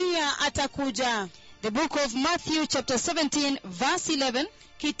Eliya atakuja. The book of Matthew chapter 17 verse 11.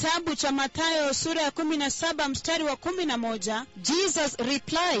 Kitabu cha Mathayo sura ya 17 mstari wa 11. Jesus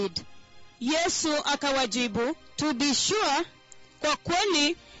replied, Yesu akawajibu, to be sure, kwa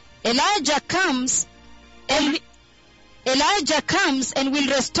kweli Elijah comes and will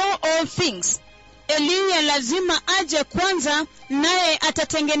restore all things. Eliya lazima aje kwanza, naye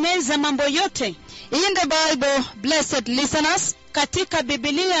atatengeneza mambo yote. In the Bible, blessed listeners, katika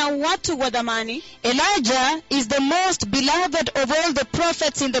Biblia watu wa dhamani, Elijah is the most beloved of all the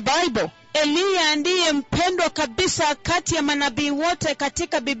prophets in the Bible. Eliya ndiye mpendwa kabisa kati ya manabii wote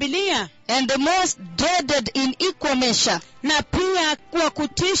katika Biblia, and the most dreaded in equal measure. Na pia kwa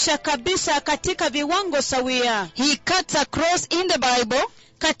kutisha kabisa katika viwango sawia. He cuts across in the Bible,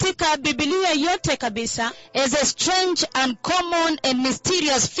 katika Biblia yote kabisa, as a strange, uncommon and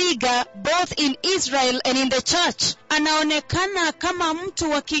mysterious figure both in Israel and in the church. Anaonekana kama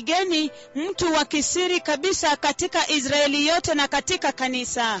mtu wa kigeni, mtu wa kisiri kabisa katika Israeli yote na katika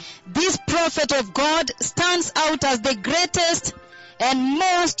kanisa. This prophet of God stands out as the greatest and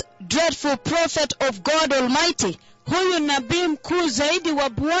most dreadful prophet of God Almighty. Huyu nabii mkuu zaidi wa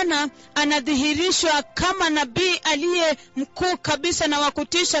Bwana anadhihirishwa kama nabii aliye mkuu kabisa na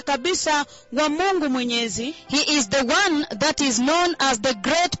wakutisha kabisa wa Mungu Mwenyezi. He is the one that is known as the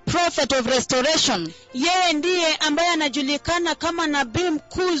great prophet of restoration. Yeye ndiye ambaye anajulikana kama nabii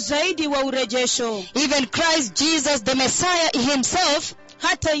mkuu zaidi wa urejesho. Even Christ Jesus the Messiah himself,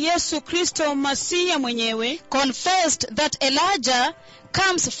 hata Yesu Kristo Masiya mwenyewe, confessed that Elijah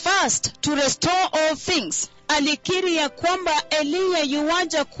comes first to restore all things. Alikiri ya kwamba Eliya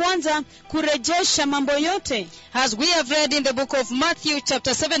yuwaja kwanza kurejesha mambo yote. As we have read in the book of Matthew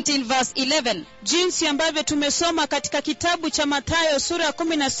chapter 17 verse 11. Jinsi ambavyo tumesoma katika kitabu cha Mathayo sura ya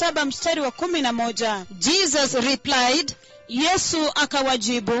 17 mstari wa 11. Jesus replied, Yesu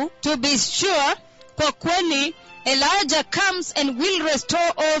akawajibu, to be sure, kwa kweli Elijah comes and will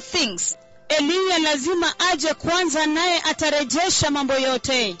restore all things. Eliya lazima aje kwanza, naye atarejesha mambo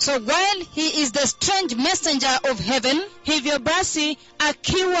yote. So while he is the strange messenger of heaven, hivyo basi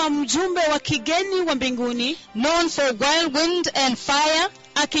akiwa mjumbe wa kigeni wa mbinguni, known for whirlwind and fire,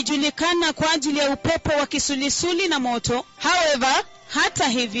 akijulikana kwa ajili ya upepo wa kisulisuli na moto, however, hata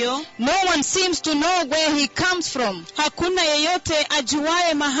hivyo, no one seems to know where he comes from. Hakuna yeyote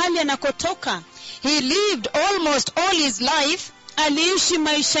ajuaye mahali anakotoka. He lived almost all his life, aliishi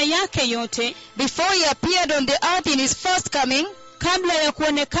maisha yake yote, before he appeared on the earth in his first coming, kabla ya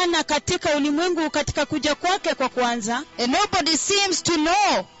kuonekana katika ulimwengu katika kuja kwake kwa kwanza. And nobody seems to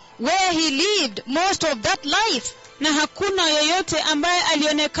know where he lived most of that life. Na hakuna yeyote ambaye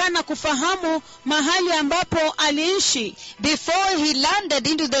alionekana kufahamu mahali ambapo aliishi, before he landed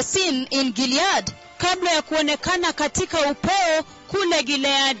into the scene in Gilead, kabla ya kuonekana katika upeo kule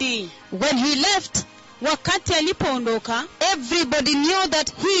Gileadi. When he left, wakati alipoondoka, everybody knew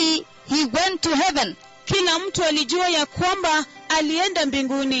that he went to heaven. Kila mtu alijua ya kwamba alienda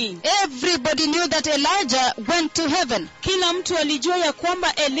mbinguni. Everybody knew that Elijah went to heaven. Kila mtu alijua ya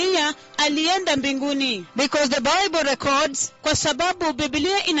kwamba Eliya alienda mbinguni. Because the Bible records, kwa sababu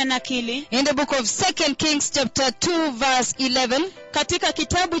Biblia inanakili, in the book of 2 Kings chapter 2 verse 11, katika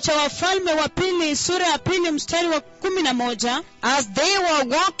kitabu cha Wafalme wa pili sura ya pili mstari wa 11, as they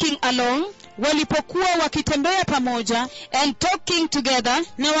were walking along, walipokuwa wakitembea pamoja, and talking together,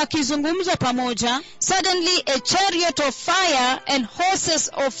 na wakizungumza pamoja, suddenly a chariot of fire and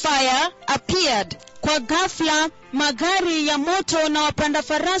horses of fire appeared. Kwa ghafla magari ya moto na wapanda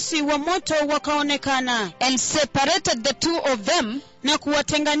farasi wa moto wakaonekana, and separated the two of them, na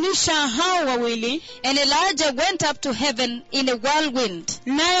kuwatenganisha hao wawili. And Elijah went up to heaven in a whirlwind.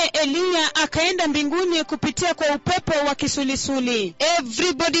 Naye Eliya akaenda mbinguni kupitia kwa upepo wa kisulisuli.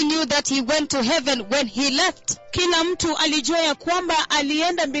 Everybody knew that he went to heaven when he left. Kila mtu alijua ya kwamba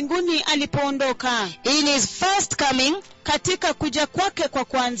alienda mbinguni alipoondoka. In his first coming, katika kuja kwake kwa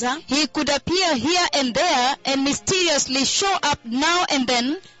kwanza, he could appear here and there and mysteriously show up now and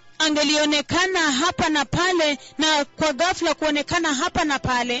then. Angelionekana hapa na pale, na kwa ghafla kuonekana hapa na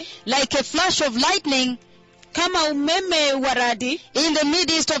pale, like a flash of lightning, kama umeme wa radi, in the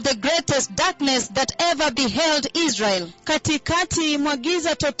midst of the greatest darkness that ever beheld Israel. Katikati mwa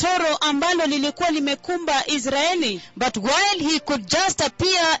giza totoro ambalo lilikuwa limekumba Israeli. But while he could just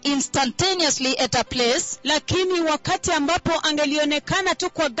appear instantaneously at a place, lakini wakati ambapo angelionekana tu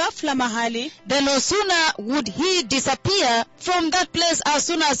kwa ghafla mahali, then no sooner would he disappear from that place as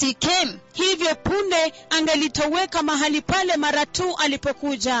soon as he came. Hivyo punde angelitoweka mahali pale mara tu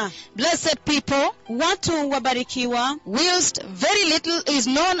alipokuja. Blessed people, watu wa wabarikiwa, whilst very little is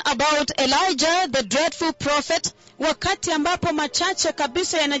known about Elijah, the dreadful prophet, wakati ambapo machache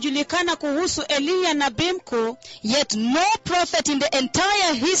kabisa yanajulikana kuhusu Eliya nabii mkuu, yet no prophet in the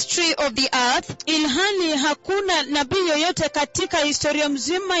entire history of the earth ilhali hakuna nabii yoyote katika historia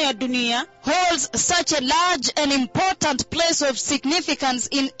mzima ya dunia holds such a large and important place of significance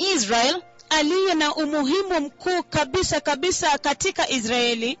in Israel aliye na umuhimu mkuu kabisa katika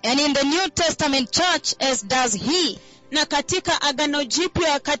Israeli and in the New Testament church as does he. Na katika Agano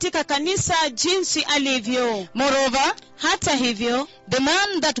Jipya katika kanisa jinsi alivyo. Moreover, hata hivyo, the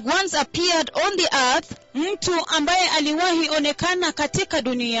man that once appeared on the earth, mtu ambaye aliwahi onekana katika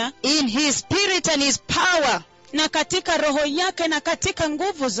dunia, in his spirit and his power, na katika roho yake na katika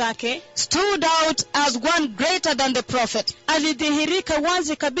nguvu zake, stood out as one greater than the prophet. Alidhihirika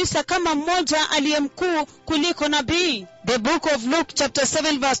wazi kabisa kama mmoja aliyemkuu kuliko nabii. The book of Luke chapter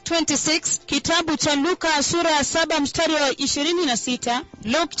 7 verse 26. Kitabu cha Luka sura ya 7 mstari wa 26.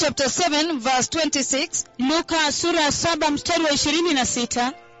 Luke chapter 7 verse 26. Luka sura ya 7 mstari wa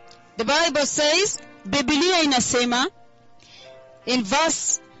 26. The Bible says, Biblia inasema in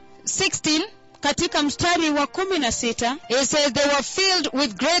verse 16, katika mstari wa 16, it says they were filled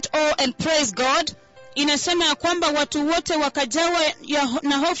with great awe and praised God. Inasema ya kwamba watu wote wakajawa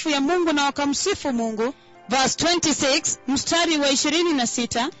na hofu ya Mungu na wakamsifu Mungu. Verse 26, mstari wa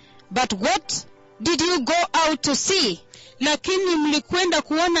 26, but what did you go out to see? Lakini mlikwenda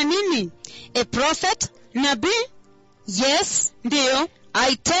kuona nini? A prophet? Nabii? Yes, ndiyo,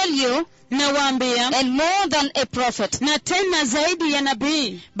 I tell you, nawaambia, and more than a prophet. Na tena zaidi ya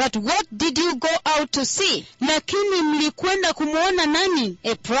nabii. But what did you go out to see? Lakini mlikwenda kumuona nani?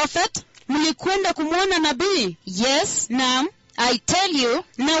 A prophet? Mlikwenda kumuona nabii? Yes, naam, I tell you,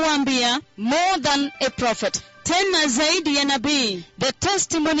 nawaambia, more than a prophet. Tena zaidi ya nabii. The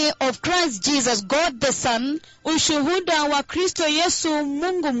testimony of Christ Jesus, God the Son, ushuhuda wa Kristo Yesu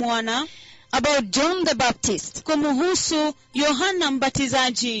Mungu Mwana, about John the Baptist, kumuhusu Yohana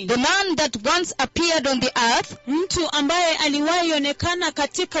Mbatizaji, the man that once appeared on the earth, mtu ambaye aliwahi onekana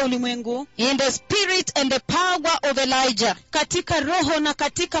katika ulimwengu, in the spirit and the power of Elijah, katika roho na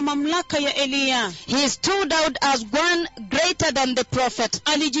katika mamlaka ya Eliya. He stood out as one greater than the prophet.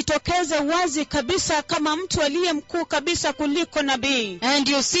 Alijitokeza wazi kabisa kama mtu aliye mkuu kabisa kuliko nabii. And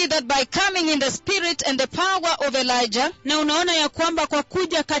you see that by coming in the spirit and the power of Elijah, na unaona ya kwamba kwa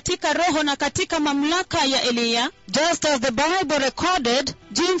kuja katika roho na katika mamlaka ya Eliya, just as the Bible recorded,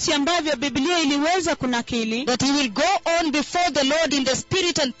 jinsi ambavyo Biblia iliweza kunakili, that he will go on before the Lord in the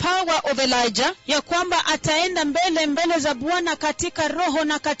spirit and power of Elijah, ya kwamba ataenda mbele za Bwana katika roho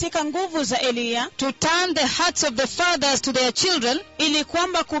na katika nguvu za Eliya, to turn the hearts of the fathers to their children, ili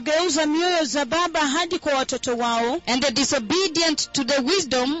kwamba kugeuza mioyo za baba hadi kwa watoto wao, and the disobedient to the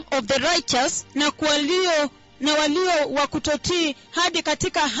wisdom of the righteous, na walio wa kutotii hadi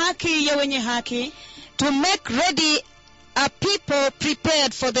katika haki ya wenye haki, to make ready a people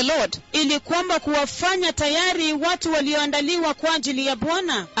prepared for the Lord, ili kwamba kuwafanya tayari watu walioandaliwa kwa ajili ya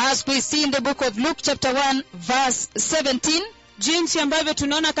Bwana. As we see in the book of Luke chapter 1 verse 17, jinsi ambavyo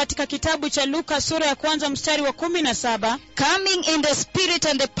tunaona katika kitabu cha Luka sura ya 1 mstari wa 17, coming in the spirit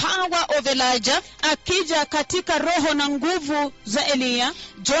and the power of Elijah, akija katika roho na nguvu za Eliya,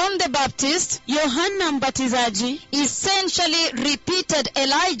 John the Baptist, Yohana Mbatizaji, essentially repeated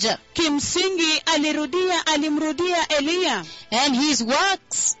Elijah, kimsingi alimrudia Eliya and his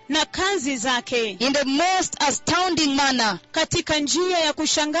works, na kazi zake, in the most astounding manner, katika njia ya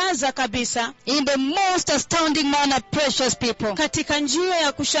kushangaza kabisa, in the most astounding manner, precious people, katika njia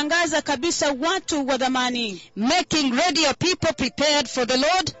ya kushangaza kabisa, watu wa dhamani, making ready a people prepared for the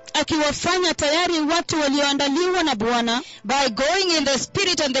Lord, akiwafanya tayari watu walioandaliwa na Bwana, by going in the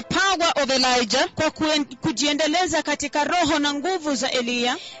spirit and the power of Elijah, kwa kujiendeleza katika roho na nguvu za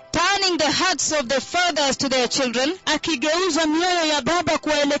Eliya, turning the hearts of the fathers to their children, akigeuza mioyo ya baba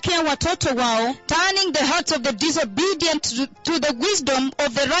kuelekea watoto wao, turning the hearts of the disobedient to the wisdom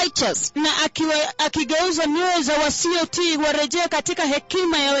of the righteous, na akigeuza mioyo za wasiotii warejee katika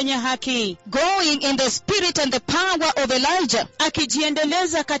hekima ya wenye haki, going in the spirit and the power of Elijah,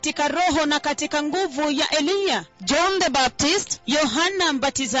 akijiendeleza katika roho na katika nguvu ya Eliya. John the Baptist, Yohana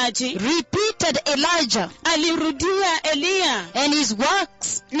Mbatizaji, repeated Elijah, alirudia Eliya and his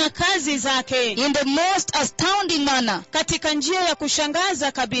works, na kazi zake, in the most astounding manner, katika njia ya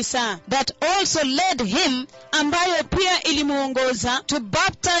kushangaza kabisa, that also led him, ambayo pia ilimuongoza, to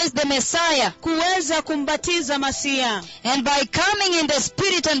baptize the Messiah, kuweza kumbatiza Masia. And by coming in the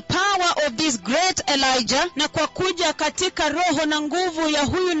spirit and power of this great Elijah, na kwa kuja katika roho na nguvu ya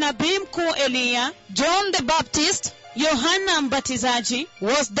huyu nabii mkuu Eliya, John the Baptist, Yohana Mbatizaji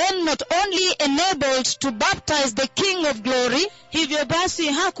was then not only enabled to baptize the King of Glory hivyo basi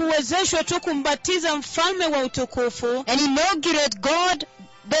hakuwezeshwa tu kumbatiza mfalme wa utukufu and inaugurate God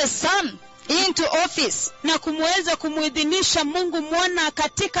the Son into office, na kumweza kumuidhinisha Mungu mwana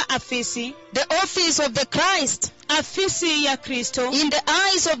katika afisi, the office of the Christ, afisi ya Kristo, in the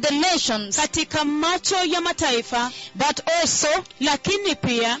eyes of the nations, katika macho ya mataifa, but also lakini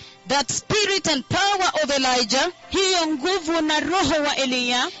pia that spirit and power of Elijah hiyo nguvu na roho wa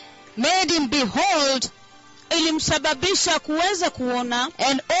Eliya made him behold ilimsababisha kuweza kuona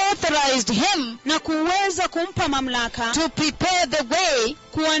and authorized him na kuweza kumpa mamlaka to prepare the way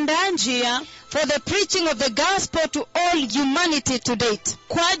kuandaa njia for the preaching of the gospel to all humanity to date.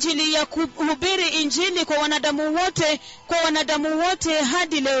 kwa ajili ya kuhubiri injili kwa wanadamu wote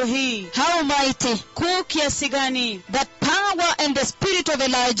hadi leo hii. How mighty, Kuu kiasi gani that power and the spirit of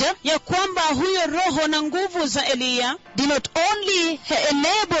Elijah ya kwamba huyo roho na nguvu za Eliya did not only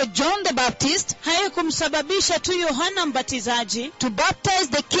enable John the Baptist haikumsababisha tu Yohana Mbatizaji to baptize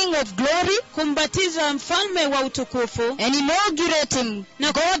the King of Glory kumbatiza mfalme wa utukufu and inaugurate him,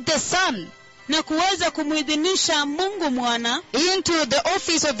 God the Son, na kuweza kumuidhinisha Mungu mwana into the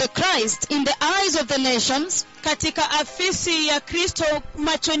office of the Christ in the eyes of the nations, katika afisi ya Kristo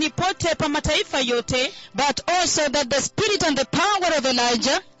machoni pote pa mataifa yote, but also that the spirit and the power of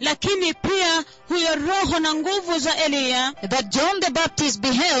Elijah lakini pia huyo roho na nguvu za Eliya that John the Baptist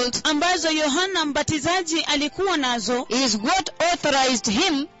beheld ambazo Yohana Mbatizaji alikuwa nazo is what authorized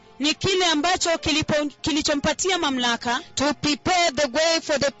him ni kile ambacho kilichompatia mamlaka to prepare the way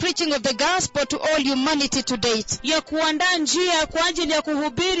for the preaching of the gospel to all humanity to date. ya kuandaa njia kwa ajili ya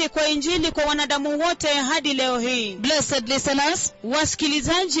kuhubiri kwa injili kwa wanadamu wote hadi leo hii. Blessed listeners,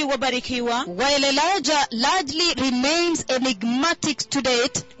 Wasikilizaji wabarikiwa, while Elijah largely remains enigmatic to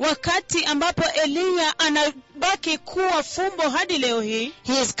date, wakati ambapo Eliya anabaki kuwa fumbo hadi leo hii,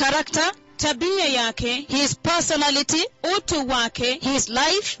 his character, tabia yake, his personality, utu wake, his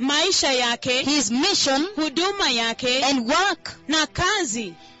life, maisha yake, his mission, huduma yake and work, na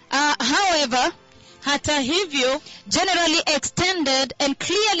kazi, however, hata hivyo generally extended and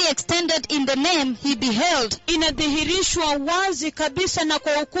clearly extended in the name he beheld, inadhihirishwa wazi kabisa na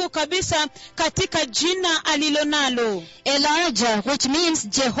kwa ukuu kabisa katika jina alilonalo. Elijah, which means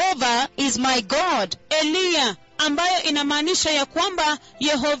Jehovah is my God. Eliya, ambayo inamaanisha ya kwamba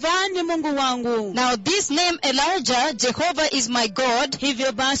Yehova ni Mungu wangu. Now this name Elijah, Jehovah is my God,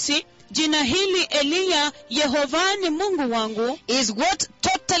 Hivyo basi jina hili Eliya, Yehova ni Mungu wangu, is what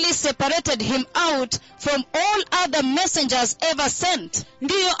totally separated him out from all other messengers ever sent.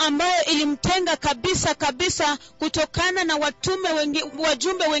 ndiyo ambayo ilimtenga kabisa kutokana na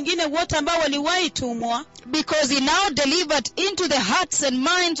wajumbe wengine wote ambao waliwahi tumwa, Because he now delivered into the hearts and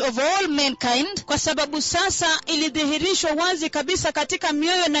minds of all mankind kwa sababu sasa ilidhihirishwa wazi kabisa katika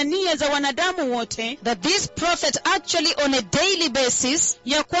mioyo na nia za wanadamu wote that this prophet actually on a daily basis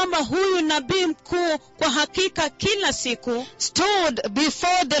ya kwamba huyu nabii mkuu kwa hakika kila siku stood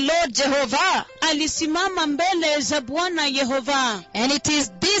before the Lord Jehovah. alisimama mbele za Bwana Yehova. And it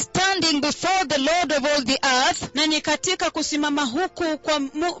is this standing before the Lord of all the earth Na ni katika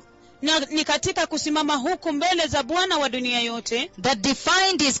kusimama huku mbele za Bwana wa dunia yote that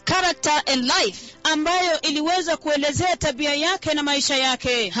defined his character and life. ambayo iliweza kuelezea tabia yake na maisha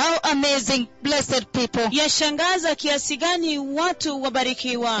yake. How amazing, blessed people. Yashangaza kiasi gani watu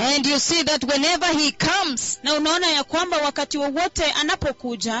wabarikiwa. And you see that whenever he comes, Na unaona ya kwamba wakati wowote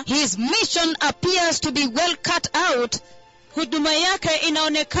anapokuja, his mission appears to be well cut out huduma yake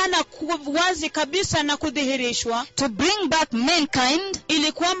inaonekana wazi kabisa na kudhihirishwa, to bring back mankind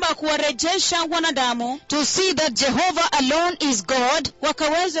ili kwamba kuwarejesha wanadamu to see that Jehovah alone is God,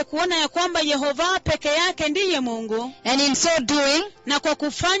 wakaweze kuona ya kwamba Yehova peke yake ndiye Mungu, and in so doing na kwa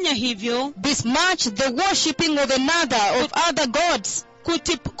kufanya hivyo besmirch the worshipping of other gods.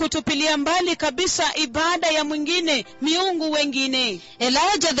 kutupilia mbali kabisa ibada ya miungu wengine.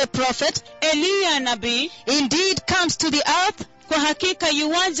 Elijah the prophet Eliya nabii indeed comes to the earth kwa hakika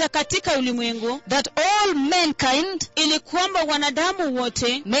yuaja katika ulimwengu that all mankind ili kwamba wanadamu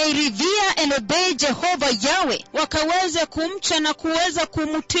wote may revere and obey Jehovah Yahweh. wakaweze kumcha na kuweza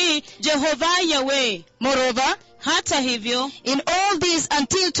kumtii Jehova Yahweh. Moreover, Hata hivyo, in all this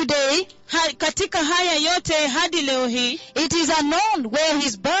until today, katika haya yote hadi leo hii, it is unknown where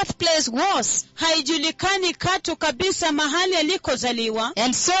his birthplace was, haijulikani katu kabisa mahali alikozaliwa,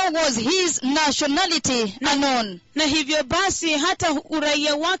 and so was his nationality unknown. Na hivyo basi hata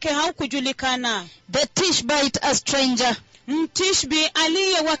uraia wake haukujulikana. The Tishbite, a stranger. Mtishbi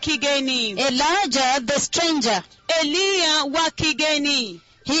aliye wa kigeni. Elijah the stranger. Eliya wa kigeni.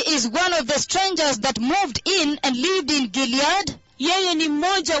 He is one of the strangers that moved in and lived in Gilead. Yeye ni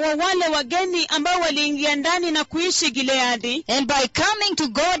mmoja wa wale wageni ambao waliingia ndani na kuishi Gileadi. And by coming to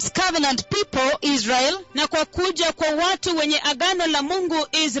God's covenant people, Israel, Na kwa kuja kwa watu wenye agano la Mungu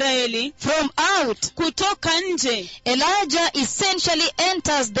Israeli, from out, kutoka nje, Elijah essentially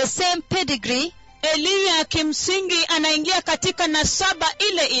enters the same pedigree Eliya kimsingi anaingia katika nasaba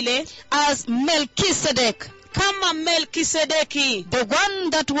ile ile as Melchizedek, kama Melkisedeki, the one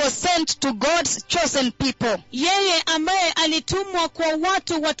that was sent to God's chosen people. yeye ambaye alitumwa kwa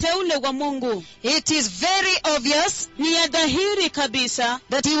watu wateule wa Mungu. It is very obvious Ni ya dhahiri kabisa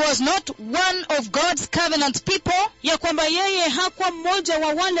that he was not one of God's covenant people, ya kwamba yeye hakuwa mmoja wa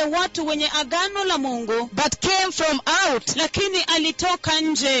wale watu wenye agano la Mungu, but came from out. lakini alitoka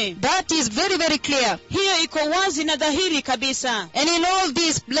nje. That is very, very clear. Hiyo iko wazi na dhahiri kabisa. And in all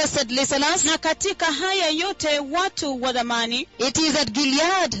these, blessed listeners, Na katika haya yote watu wa dhamani, it is at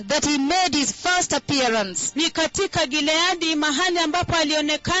Gilead that he made his first appearance. ni katika Gileadi mahali ambapo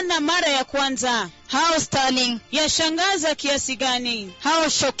alionekana mara ya kwanza. How stunning, Yashangaza kiasi gani, how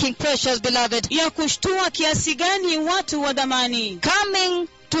shocking, precious beloved. ya kushtua kiasi gani watu wa dhamani. Coming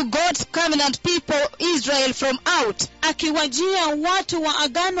to God's covenant people, Israel, from out. Akiwajia watu wa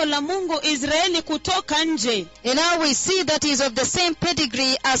agano la Mungu Israeli kutoka nje. And now we see that he is of the same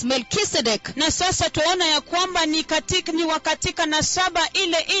pedigree as Melchizedek. Na sasa tuona ya kwamba ni wa katika nasaba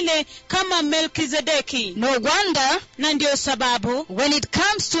ile ile kama Melkizedeki. No wonder, Na ndio sababu when it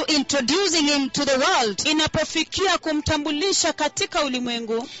comes to introducing him to the world, inapofikia kumtambulisha katika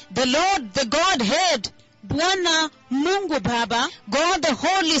ulimwengu, the Lord, the Godhead, Bwana Mungu Baba, God the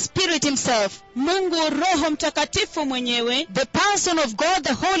Holy Spirit himself, Mungu Roho Mtakatifu mwenyewe, the person of God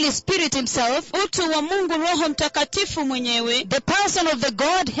the Holy Spirit himself, utu wa Mungu Roho Mtakatifu mwenyewe, the person of the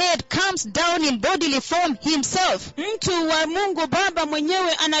Godhead comes down in bodily form himself mtu wa Mungu Baba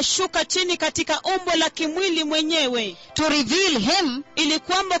mwenyewe anashuka chini katika umbo la kimwili mwenyewe, to reveal him ili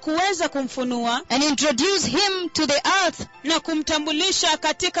kwamba kuweza kumfunua and introduce him to the earth, na kumtambulisha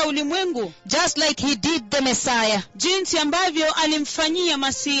katika ulimwengu, just like he did the Messiah, jinsi ambavyo alimfanyia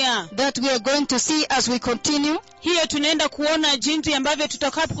Masia. that we are going to see as we continue. Hiyo tunaenda kuona jinsi ambavyo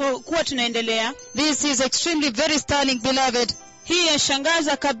tutakapokuwa tunaendelea. This is extremely very stunning, beloved. Hii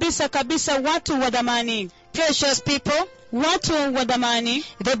yashangaza kabisa kabisa watu wa dhamani. Precious people, Watu wa dhamani,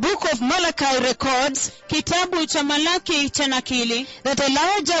 the book of Malachi records kitabu cha Malaki cha nakili that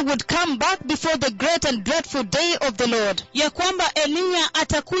Elijah would come back before the great and dreadful day of the Lord. ya kwamba Eliya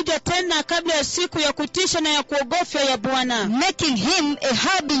atakuja tena kabla ya siku ya kutisha na ya kuogofya ya Bwana, Making him a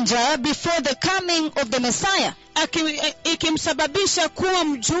harbinger before the coming of the Messiah. ikimsababisha kuwa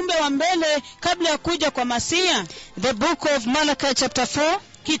mjumbe wa mbele kabla ya kuja kwa Masia. The book of Malachi chapter 4,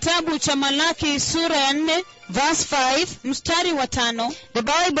 Kitabu cha Malaki sura ya 4 verse 5, mstari wa 5, the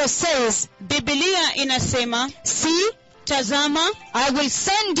Bible says, Biblia inasema, "See, tazama, I will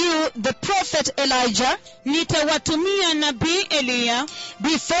send you the prophet Elijah nitawatumia nabii Eliya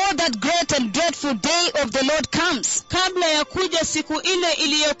before that great and dreadful day of the Lord comes." kabla ya kuja siku ile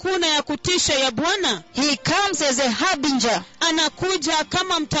iliyokuna ya kutisha ya Bwana. He comes as a harbinger Anakuja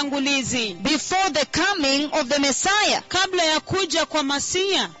kama mtangulizi before the coming of the Messiah, kabla ya kuja kwa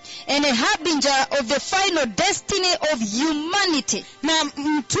Masia, and a harbinger of the final destiny of humanity. na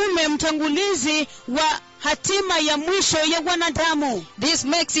mtangulizi wa hatima ya mwisho ya wanadamu. This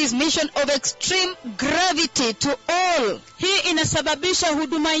makes his mission of extreme gravity to all. Hii inasababisha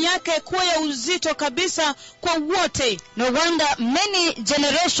huduma yake kuwa ya uzito kabisa kwa wote. No wonder many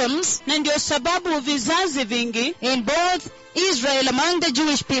generations Na ndio sababu vizazi vingi in both Israel among the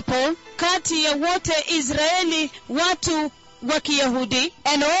Jewish people kati ya wote Israeli, watu wa Kiyahudi,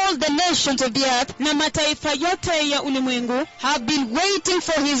 and all the nations of the earth na mataifa yote ya ulimwengu have been waiting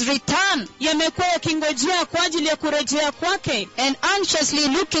for his return yamekuwa yakingojea kwa ajili ya kurejea kwake, and anxiously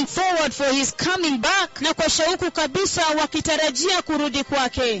looking forward for his coming back. na kwa shauku kabisa wakitarajia kurudi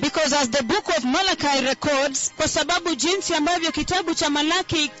kwake. Because as the book of Malachi records, Kwa sababu jinsi ambavyo kitabu cha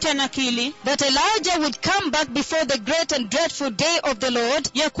Malaki cha nakili that Elijah would come back before the great and dreadful day of the Lord,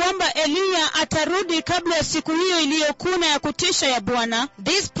 ya kwamba Eliya atarudi kabla ya siku hiyo iliyokuna ya kutisha ya Bwana.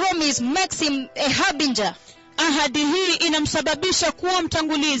 this promise makes him a harbinger Ahadi hii inamsababisha kuwa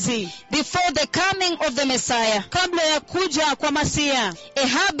mtangulizi before the coming of the Messiah, kabla ya kuja kwa Masia, a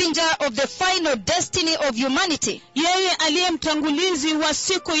harbinger of the final destiny of humanity. yeye aliye mtangulizi wa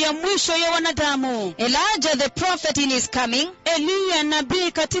siku ya mwisho ya wanadamu. Elijah the prophet in his coming Eliya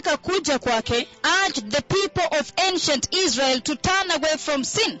nabii katika kuja kwake urged the people of ancient Israel to turn away from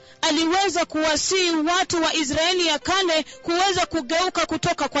sin aliweza kuwasihi watu wa Israeli ya kale kuweza kugeuka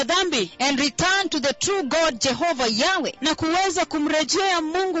kutoka kwa dhambi and return to the true God Jehovah Yahweh. na kuweza kumrejea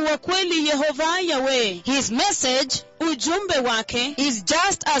Mungu wa kweli Yehova Yahweh. His message Ujumbe wake is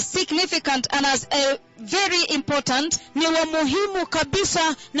just as significant and as very important, ni wa muhimu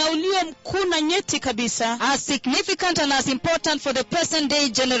kabisa na ulio mkuu na nyeti kabisa, as significant and as important for the present day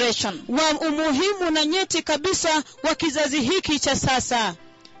generation. wa umuhimu na nyeti kabisa wa kizazi hiki cha sasa.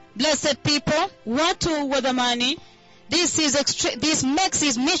 Blessed people, Watu wa dhamani, this makes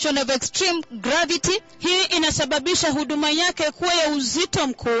his mission of extreme gravity, hii inasababisha huduma yake kuwa ya uzito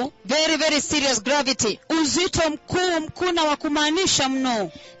mkuu, very, very serious gravity. uzito mkuu na wa kumaanisha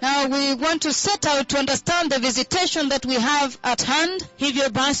mno. Now we want to set out to understand the visitation that we have at hand. Hivyo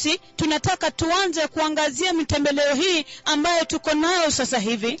basi tunataka tuanze kuangazia mitembeleo hii ambayo tuko nayo sasa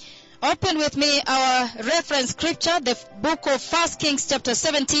hivi. Open with me our reference scripture, the book of 1 Kings chapter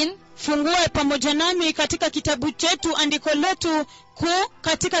 17. Fungue pamoja nami katika kitabu chetu, andiko letu kuu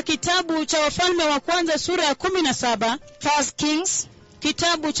katika kitabu cha Wafalme wa Kwanza sura ya 17. 1 Kings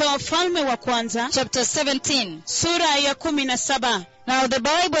Kitabu cha Wafalme wa Kwanza chapter 17. sura ya 17. Now the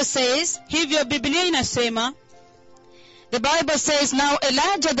Bible says, Hivyo Biblia inasema, now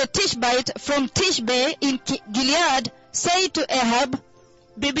Elijah the Tishbite from Tishbe in Gilead said to Ahab,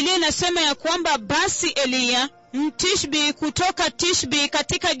 Biblia inasema ya kwamba basi Eliya Mtishbi kutoka Tishbi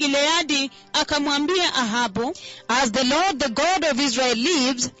katika Gileadi akamwambia Ahabu, as the Lord the God of Israel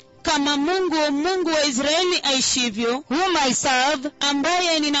lives, kama Mungu wa Israeli aishivyo, whom I serve,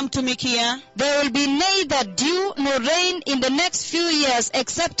 ambaye ninamtumikia, there will be neither dew nor rain in the next few years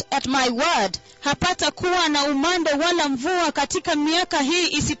except at my word. hapata kuwa na umande wala mvua katika miaka hii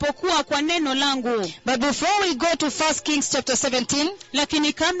isipokuwa kwa neno langu. But before we go to 1 Kings chapter 17,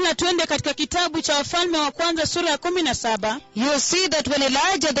 Lakini kabla tuende katika kitabu cha Wafalme wa Kwanza sura ya 17, you'll see that when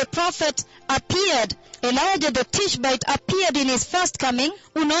Elijah the prophet appeared, Elijah the Tishbite appeared in his first coming.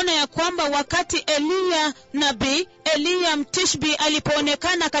 unaona ya kwamba wakati Eliya Mtishbi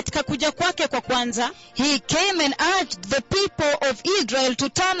alipoonekana katika kuja kwake kwa kwanza, He came and urged the people of Israel to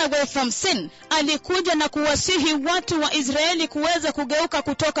turn away from sin alikuja na kuwasihi watu wa Israeli kuweza kugeuka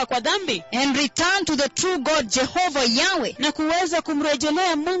kutoka kwa dhambi and return to the true God Jehovah Yahweh. na kuweza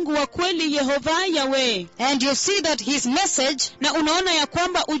kumrejelea Mungu wa kweli Yehova Yahweh. And you see that his message Na unaona ya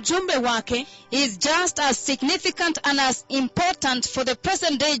kwamba ujumbe wake is just as significant and as important for the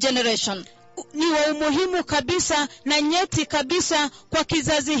present day generation. ni wa umuhimu kabisa na nyeti kabisa kwa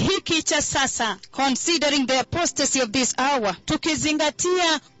kizazi hiki cha sasa, Considering the apostasy of this hour,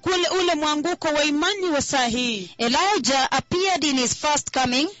 tukizingatia ule mwanguko wa imani wa saa hii. Elijah appeared in his first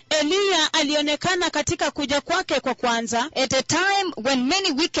coming Eliya alionekana katika kuja kwake kwa kwanza at a time when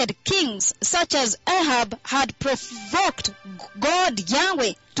many wicked kings such as Ahab had provoked God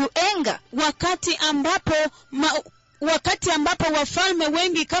Yahweh to anger. Wakati ambapo wafalme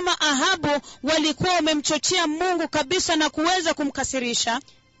wengi kama Ahabu walikuwa wamemchochea Mungu kabisa na kuweza kumkasirisha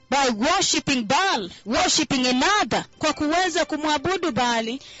by worshiping Baal, worshiping another. kwa kuweza kumwabudu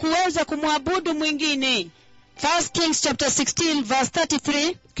Baali, kuweza kumwabudu mwingine. 1 Kings chapter 16 verse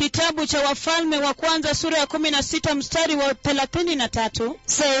 33 Kitabu cha Wafalme wa Kwanza sura ya 16 mstari wa 33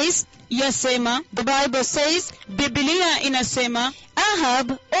 says, yasema, the Bible says, Biblia inasema,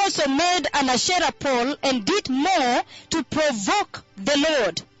 Ahab also made an Asherah pole and did more to provoke the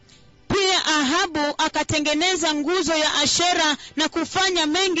Lord. pia Ahabu akatengeneza nguzo ya Ashera na kufanya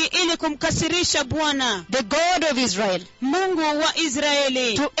mengi ili kumkasirisha Bwana, the God of Israel, Mungu wa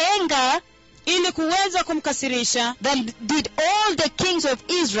Israeli, to anger ili kuweza kumkasirisha than did all the kings of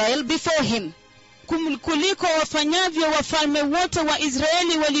Israel before him. kuliko wafanyavyo wafalme wote wa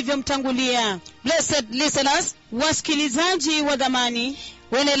Israeli walivyomtangulia. Blessed listeners, Wasikilizaji wa dhamani,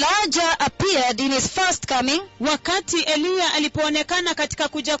 when Elijah appeared in his first coming, wakati Eliya alipoonekana katika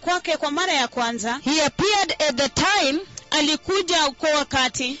kuja kwake kwa mara ya kwanza, he appeared at the time alikuja kwa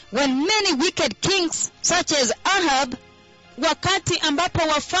wakati when many wicked kings such as Ahab, wakati ambapo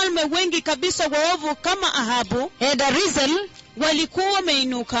wafalme wengi kabisa waovu kama Ahabu had arisen walikuwa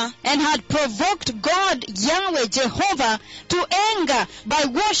wameinuka and had provoked God Yahweh Jehovah to anger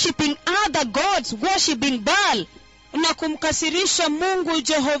by worshipping other gods, worshipping Baal, na kumkasirisha Mungu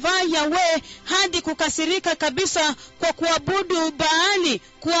Jehova Yahweh hadi kukasirika kabisa kwa kuabudu Baali,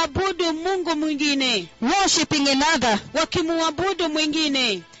 kuabudu Mungu mwingine, worshipping another. wakimuabudu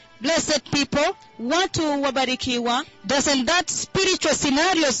mwingine. Blessed people, Watu wabarikiwa, doesn't that spiritual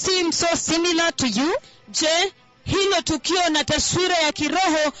scenario seem so similar to you? je, hilo tukio na taswira ya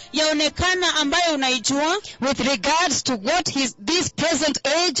kiroho yaonekana ambayo unaijua With regards to what this present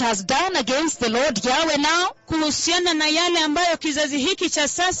age has done against the Lord Yahweh now? kuhusiana na yale ambayo kizazi hiki cha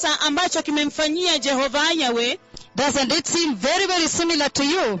sasa ambacho kimemfanyia Jehova Yahweh? Doesn't it seem very, very similar to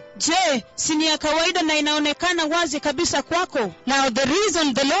you? Je, si ni ya kawaida na inaonekana wazi kabisa kwako? Now the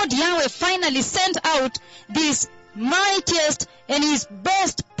reason the Lord Yahweh finally sent out this mightiest and his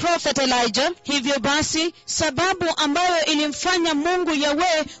best prophet Elijah, hivyo basi sababu ambayo ilimfanya Mungu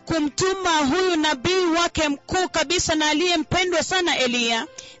Yahweh kumtuma huyu nabii wake mkuu kabisa na aliyempendwa sana Eliya,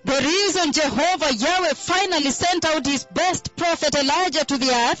 the reason Jehovah Yahweh finally sent out his best prophet Elijah to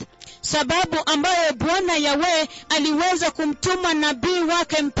the earth, sababu ambayo Bwana Yahweh aliweza kumtuma nabii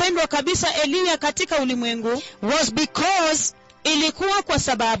wake mpendwa kabisa Eliya katika ulimwengu, was because ilikuwa kwa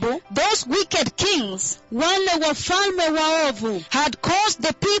sababu those wicked kings, wale wafalme waovu, had caused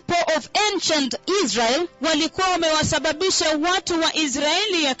the people of ancient Israel, walikuwa wamewasababisha watu wa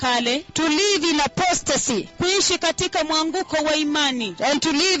Israeli ya kale to live in apostasy, kuishi katika mwanguko wa imani, and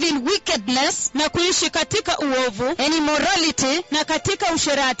to live in wickedness, na kuishi katika uovu, and immorality, na katika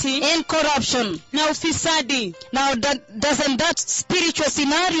usherati, and corruption. na ufisadi. Now doesn't that spiritual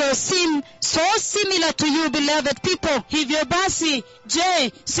scenario seem so similar to you, beloved people? Hivyo basi,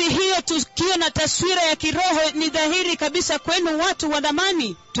 je, si hiyo tukio na taswira ya kiroho ni dhahiri kabisa kwenu watu wa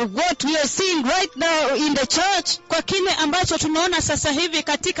dhamani? To what we are seeing right now in the church, kwa kile ambacho tunaona sasa hivi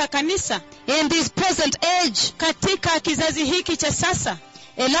katika kanisa, in this present age, katika kizazi hiki cha sasa.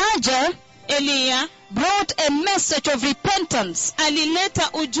 Eliya brought a message of repentance, alileta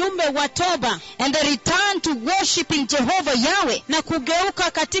ujumbe wa toba, and a return to worshiping Jehovah Yahweh, na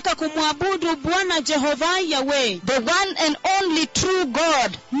kugeuka katika kumwabudu Bwana Jehova Yahweh, the one and only true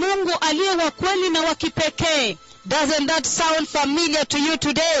God, Mungu aliye wa kweli na wa kipekee. Doesn't that sound familiar to you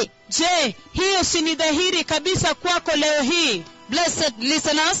today? Je, hiyo si ni dhahiri kabisa kwako leo hii? Blessed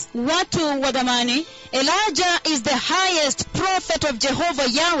listeners, watu wa dhamani, Elijah is the highest prophet of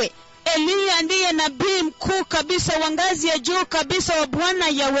Jehovah Yahweh. Eliya ndiye nabii mkuu kabisa wa ngazi ya juu kabisa wa Bwana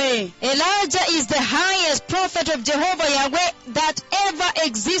Yahweh. Elijah is the highest prophet of Jehovah Yahweh that ever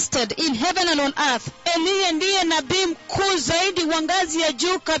existed in heaven and on earth. Eliya ndiye nabii mkuu zaidi wa ngazi ya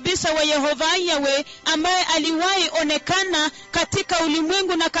juu kabisa wa Yehova Yahweh ambaye aliwahi onekana katika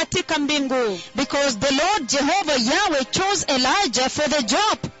ulimwengu na katika mbingu. Because the Lord Jehovah Yahweh chose Elijah for the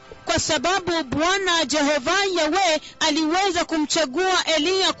job. Kwa sababu Bwana Jehova Yahweh aliweza kumchagua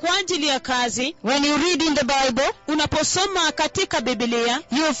Eliya kwa ajili ya kazi. When you read in the Bible, unaposoma katika Biblia,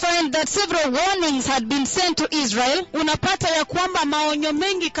 you find that several warnings had been sent to Israel. Unapata ya kwamba maonyo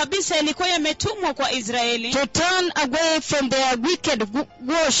mengi kabisa yalikuwa yametumwa kwa Israeli, to turn away from their wicked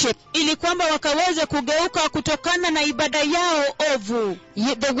worship, ili kwamba wakaweze kugeuka kutokana na ibada yao ovu,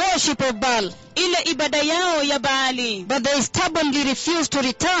 the worship of Baal, ile ibada yao ya Baali. But they stubbornly refused to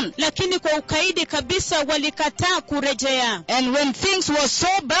return. Lakini kwa ukaidi kabisa walikataa kurejea. And when things were so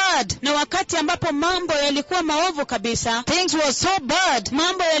bad, na wakati ambapo mambo yalikuwa maovu kabisa, things were so bad,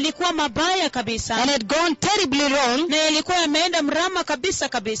 mambo yalikuwa mabaya kabisa, and had gone terribly wrong, na yalikuwa yameenda mrama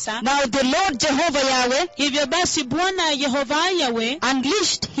kabisa. Now the Lord Jehovah Yahweh, hivyo basi Bwana Yehova Yahweh,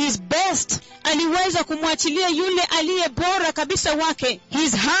 unleashed his best, aliweza kumwachilia yule aliye bora kabisa wake,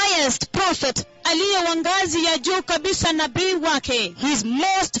 his highest prophet, aliye wa ngazi ya juu kabisa, nabii wake, his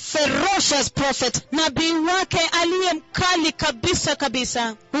most ferocious prophet, nabii wake aliye mkali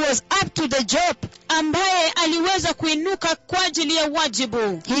kabisa, who was up to the job, ambaye aliweza kuinuka kwa ajili ya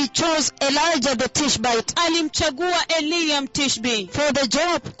wajibu. He chose Elijah the Tishbite, alimchagua Eliya Mtishbi for the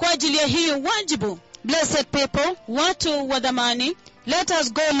job, kwa ajili ya hiyo wajibu. Blessed people, watu wa dhamani, let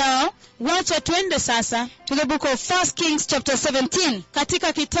us go now. Wacha tuende sasa to the book of 1 Kings chapter 17.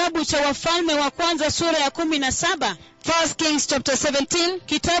 Katika kitabu cha Wafalme wa kwanza sura ya 17. 1 Kings chapter 17.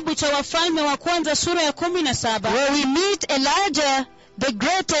 Kitabu cha Wafalme wa kwanza sura ya 17. Where we meet Elijah, the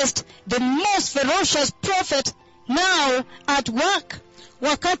greatest, the most ferocious prophet, now at work.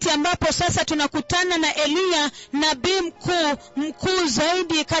 Wakati ambapo sasa tunakutana na Eliya, nabii mkuu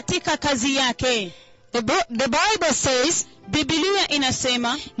zaidi katika kazi yake. The Bible says, Biblia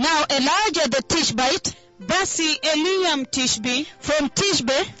inasema, now Elijah the Tishbite, basi Eliya Mtishbi, from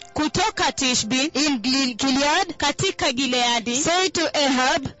Tishbe, kutoka Tishbi, in Gilead, katika Gileadi, say to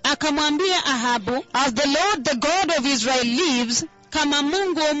Ahab, akamwambia Ahabu, as the Lord the God of Israel lives, kama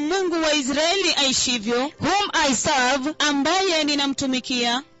Mungu wa Israeli aishivyo, whom I serve, ambaye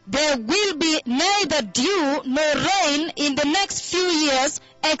ninamtumikia, there will be neither dew nor rain in the next few years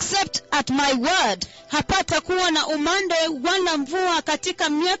except at my word. Hapata kuwa na umande wala mvua katika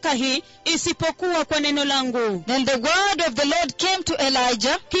miaka hii isipokuwa kwa neno langu. Then the word of the Lord came to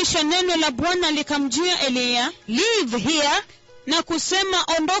Elijah. Kisha neno la Bwana likamjia Eliya, live here, na kusema,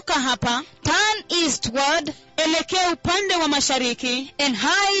 ondoka hapa, turn eastward, elekea upande wa mashariki, and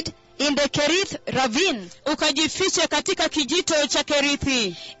hide in the Kerith ravine, ukajifiche katika kijito cha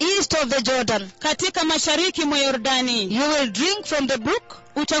Kerithi, east of the Jordan. katika mashariki mwa Yordani. You will drink from the brook,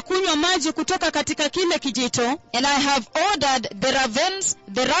 Utakunywa maji kutoka katika kile kijito, and I have ordered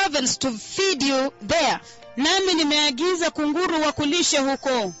the ravens to feed you there. nami nimeagiza kunguru wakulishe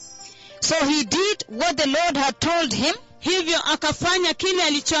huko. So he did what the Lord had told him. Hivyo akafanya kile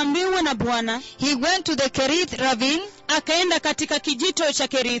alichoambiwa na Bwana. He went to the Kerith ravine, Akaenda katika kijito cha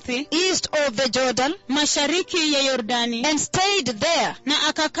Kerithi, east of the Jordan, mashariki ya Yordani, and stayed there. na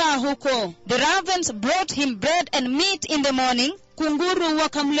akakaa huko. The ravens brought him bread and meat in the morning, Kunguru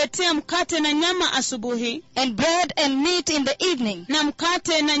wakamletea mkate na nyama asubuhi, and bread and meat in the evening, na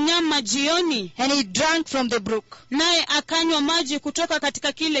mkate na nyama jioni, and he drank from the brook. naye akanywa maji kutoka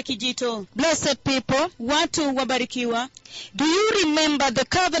katika kile kijito. Blessed people, Watu wabarikiwa. do you remember the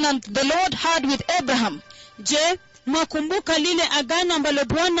covenant the Lord had with Abraham? Je, mwakumbuka lile agano ambalo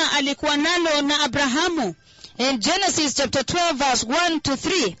Bwana alikuwa nalo na Abrahamu? In Genesis chapter 12 verse 1 to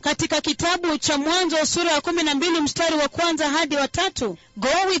 3. Katika kitabu cha Mwanzo sura ya 12 mstari wa 1 hadi wa 3. Go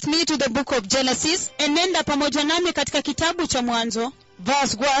with me to the book of Genesis, Enenda pamoja nami katika kitabu cha Mwanzo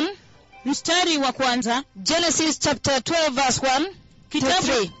verse 1. mstari wa 1. Genesis chapter 12 verse 1 to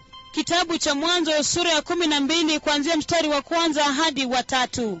 3. Kitabu cha Mwanzo sura ya 12 kuanzia mstari wa 1 hadi wa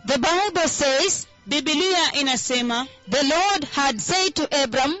 3. The Bible says, Biblia inasema, the Lord had said to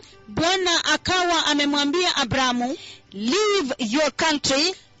Abram, Bwana akawa amemwambia Abramu, leave your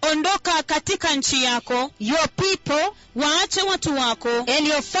country, ondoka katika nchi yako, your people, waache watu wako and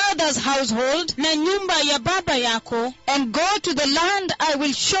your father's household, na nyumba ya baba yako, and go to the land I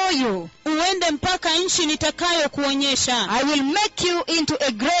will show you. uende mpaka nchi nitakayokuonyesha. I will make you into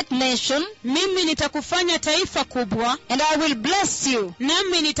a great nation, Mimi nitakufanya taifa kubwa, and I will bless you,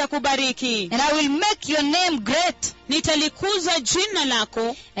 nami nitakubariki. and I will make your name great, Nitalikuza jina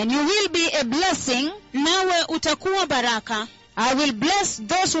lako, and you will be a blessing. nawe utakuwa baraka. I will bless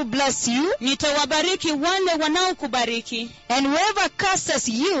those who bless you, Nitawabariki wale wanaokubariki, and whoever curses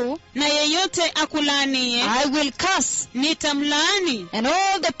you, na yeyote akulaanie I will curse. nitamlaani. And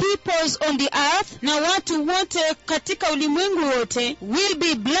all the peoples on the earth Na watu wote katika ulimwengu wote will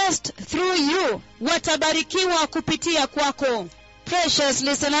be blessed through you. watabarikiwa kupitia kwako. Precious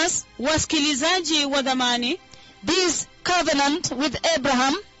listeners, Wasikilizaji wa dhamani, this covenant with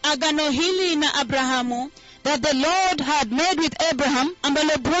Abraham agano hili na Abrahamu that the Lord had made with Abraham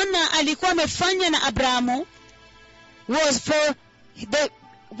ambalo Bwana alikuwa amefanya na Abrahamu was for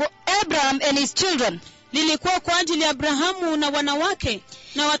Abraham and his children. lilikuwa kwa ajili ya Abrahamu na wanawake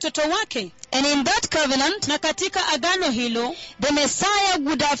na watoto wake. And in that covenant, Na katika agano hilo, the Messiah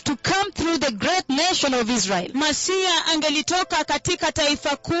would have to come through the great nation of Israel. Masia angelitoka katika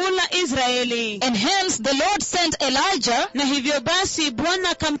taifa kuu la Israeli. And hence the Lord sent Elijah Na hivyo basi Bwana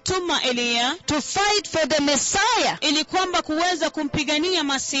akamtuma Eliya to fight for the Messiah. ili kwamba kuweza kumpigania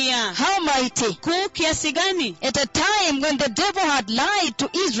Masia. How mighty! Kuu kiasi gani? At a time when the devil had lied to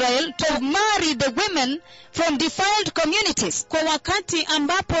Israel to marry the women from defiled communities. Kwa wakati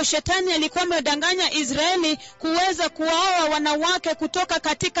ambapo shetani alikuwa amedanganya Israeli kuweza kuwaoa wanawake kutoka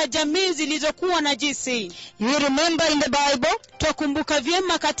katika jamii zilizokuwa najisi. You remember in the Bible Twakumbuka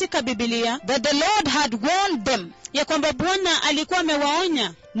vyema katika Biblia that the Lord had warned them ya kwamba Bwana alikuwa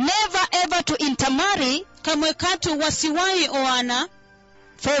amewaonya never ever to intermarry kamwe katu wasiwahi oana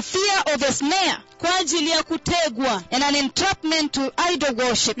for fear of a snare kwa ajili ya kutegwa, and an entrapment to idol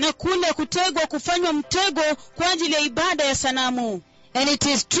worship. na kule kutegwa kufanywa mtego kwa ajili ya ibada ya sanamu. And it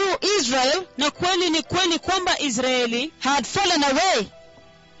is true, Israel Na kweli ni kweli kwamba Israeli had fallen away.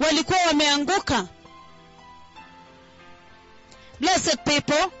 walikuwa wameanguka. Blessed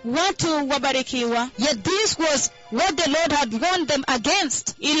people, Watu wabarikiwa. yet this was what the Lord had warned them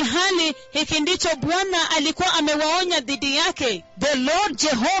against. Ilhali hiki ndicho Bwana alikuwa amewaonya dhidi yake. The Lord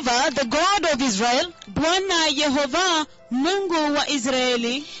Jehovah, the God of Israel, Bwana Yehova, Mungu wa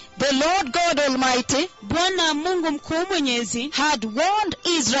Israeli, the Lord God Almighty, Bwana Mungu mkuu mwenyezi, had warned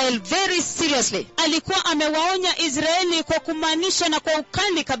Israel very seriously alikuwa amewaonya Israeli kwa kumaanisha na kwa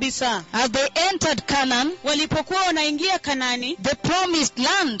ukali kabisa. as they entered Canaan, Walipokuwa wanaingia Kanani, the promised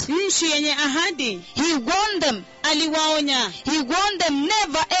land. nchi yenye ahadi, He warned them. aliwaonya. He warned them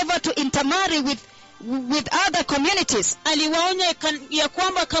never ever to intermarry with other communities. Aliwaonya ya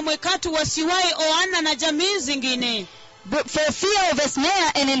kwamba kamwe katu wasiwahi oana na jamii zingine, But for fear of a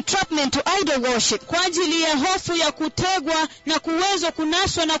snare and entrapment to idol worship. kwa ajili ya hofu ya kutegwa na kuwezwa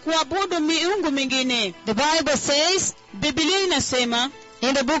kunaswa na kuabudu miungu mingine. The Bible says Biblia inasema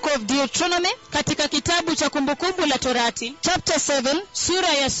in the book of Deuteronomy, katika kitabu cha Kumbukumbu la Torati, chapter 7, sura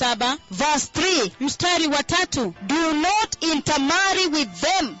ya 7, verse 3, mstari wa 3, do not intermarry with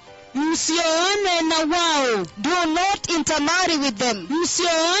them. msioane na wao. Do not intermarry with them.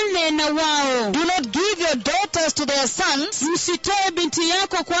 Msioane na wao. Do not give your daughters to their sons, Msitoe binti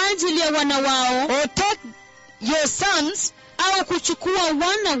yako kwa ajili ya wana wao, or take your sons, au kuchukua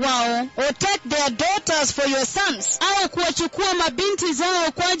wana wao, or take their daughters for your sons. au kuwachukua mabinti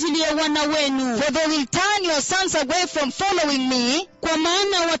zao kwa ajili ya wana wenu. For they will turn your sons away from following me, Kwa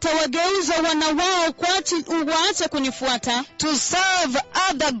maana watawageuza wana wao waache kunifuata, to serve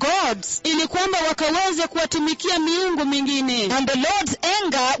other gods. ili kwamba wakaweze kuwatumikia miungu mingine. And the Lord's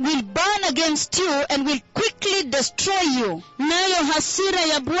anger will burn against you and will quickly destroy you. Nayo hasira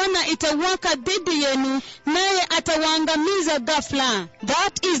ya Bwana itawaka dhidi yenu, naye atawaangamiza ghafla.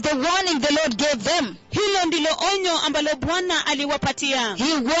 That is the warning the Lord gave them. Hilo ndilo onyo ambalo Bwana aliwapatia.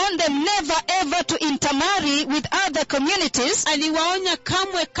 He warned them never ever to intermarry with other communities, Aliwaonya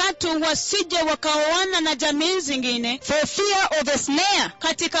kamwe katu wasije wakaoana na jamii zingine, for fear of a snare,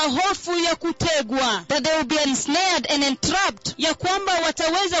 katika hofu ya kutegwa, that they will be ensnared and entrapped ya kwamba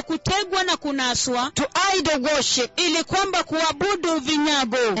wataweza kutegwa na kunaswa, to idol worship. ili kwamba kuabudu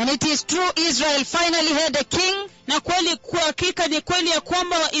vinyago. And it is true, Israel finally had a king Na kweli, kwa hakika ni kweli ya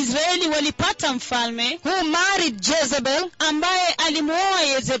kwamba Waisraeli walipata mfalme who married Jezebel, ambaye alimuoa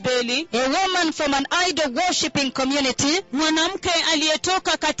Yezebeli, a woman from an idol worshipping community, mwanamke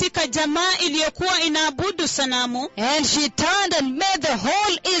aliyetoka katika jamaa iliyokuwa inaabudu sanamu, and she turned and made the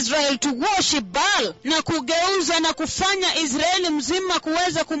whole Israel to worship Baal. na kugeuza na kufanya Israeli mzima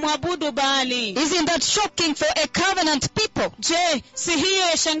kuweza kumwabudu Baali. Isn't that shocking for a covenant people? Je, si hiyo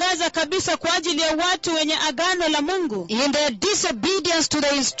yashangaza kabisa kwa ajili ya watu wenye agano la Mungu? In their disobedience to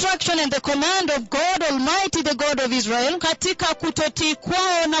the instruction and the command of God Almighty, the God of Israel, Katika kutotii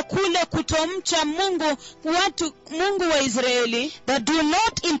kwao na kule kutomcha Mungu wa Israeli, that do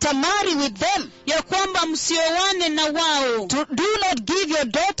not intermarry with them, ya kwamba msioane na wao, do not give your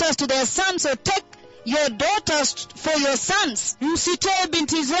daughters to their sons, or take your daughters for your sons. msitoe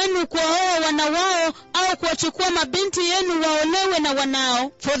binti zenu kuwaoa wana wao, au kuwachukua mabinti yenu waolewe na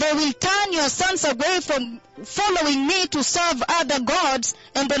wanao. For they will turn your sons away from following me to serve other gods,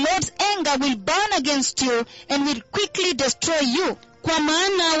 and the Lord's anger will burn against you and will quickly destroy you. Kwa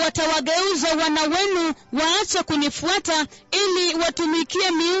maana watawageuza wana wenu waache kunifuata, ili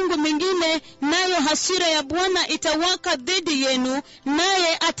watumikie miungu mingine, nayo hasira ya Bwana itawaka dhidi yenu,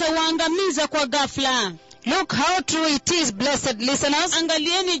 naye atawaangamiza kwa ghafla. Look how true it is, blessed listeners.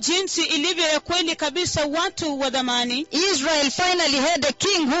 Angalieni jinsi ilivyo ya kweli kabisa, watu wa dhamani. Israel finally had a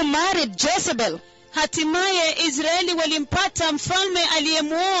king who married Jezebel, Hatimaye Israeli walimpata mfalme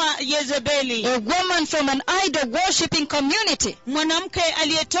aliyemuoa Yezebeli, a woman from an idol worshipping community, mwanamke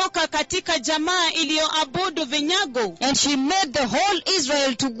aliyetoka katika jamaa iliyoabudu vinyago, and she made the whole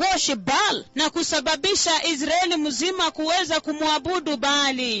Israel to worship Baal. na kusababisha Israeli mzima kuweza kumwabudu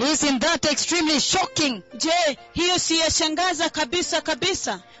Baali. Isn't that extremely shocking? Je, hiyo si yashangaza kabisa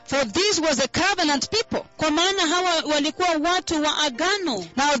kabisa? For this was a covenant people. Kwa maana hawa walikuwa watu wa agano.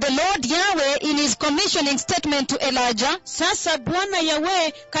 Now the Lord Yahweh, in his commissioning statement to Elijah, Sasa Bwana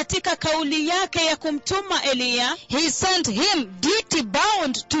Yahweh katika kauli yake ya kumtuma Eliya, he sent him duty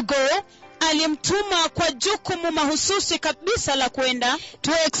bound to go alimtuma kwa jukumu mahususi kabisa la kwenda,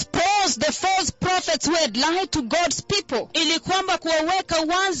 to expose the false prophets who had lied to God's people. ili kwamba kuwaweka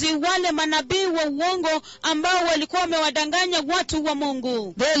wazi wale manabii wa uongo ambao walikuwa wamewadanganya watu wa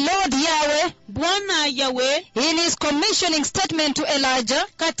Mungu. The Lord Yahweh, Bwana Yahweh in his commissioning statement to Elijah,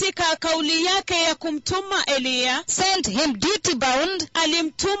 katika kauli yake ya kumtuma Eliya, sent him duty bound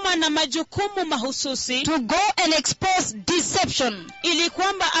alimtuma na majukumu mahususi, to go and expose deception. ili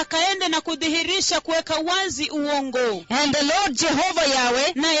kwamba akaende na kudhihirisha kuweka wazi uongo. And the Lord Jehovah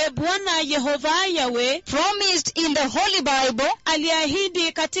Yahweh Naye Bwana Yehova Yahweh promised in the Holy Bible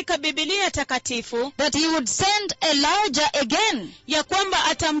aliahidi katika Biblia takatifu that he would send Elijah again ya kwamba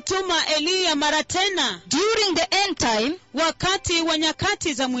atamtuma Eliya mara tena during the end time, wakati wa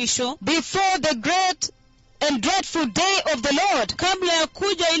nyakati za mwisho, before the great and dreadful day of the Lord, kabla ya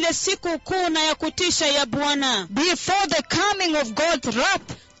kuja ile siku kuu na ya kutisha ya Bwana, before the coming of God's wrath,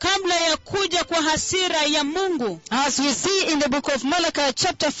 kabla ya kuja kwa hasira ya Mungu, as we see in the book of Malachi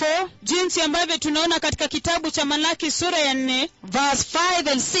chapter 4, jinsi ambavyo tunaona katika kitabu cha Malaki sura ya 4 verse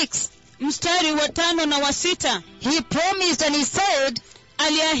 5 and 6. mstari wa 5 na wa 6. He promised and he said,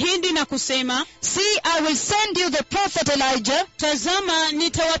 Aliahidi na kusema, see, I will send you the prophet Elijah tazama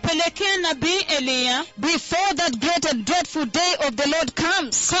nitawapelekea nabii Eliya before that great and dreadful day of the Lord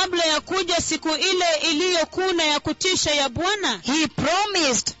comes. kabla ya kuja siku ile iliyokuu na ya kutisha ya Bwana. He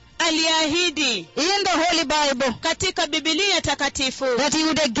promised aliahidi in the Holy Bible katika Biblia takatifu that he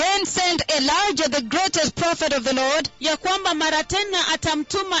would again send Elijah, the greatest prophet of the Lord, ya kwamba mara tena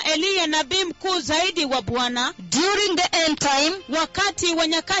atamtuma Eliya nabii mkuu zaidi wa Bwana during the end time, wakati wa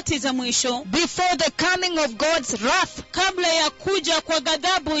nyakati za mwisho, before the coming of God's wrath. kabla ya kuja kwa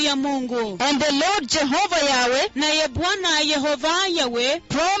ghadhabu ya Mungu. And the Lord Jehovah Yahweh Naye Bwana Yehova Yahweh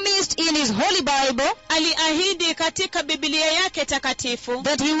promised in his Holy Bible aliahidi katika Biblia yake takatifu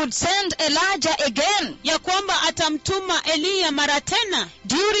that he would send Elijah again ya kwamba atamtuma Eliya mara tena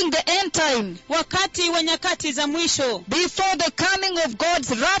during the end time, wakati wa nyakati za mwisho, before the coming of God's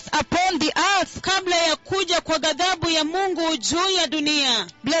wrath upon the earth. kabla ya kuja kwa ghadhabu ya Mungu juu ya dunia.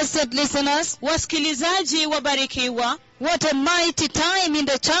 Blessed listeners, Wasikilizaji wabarikiwa, what a mighty time in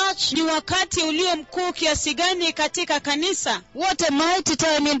the church. ni wakati ulio mkuu kiasi gani katika kanisa. What a mighty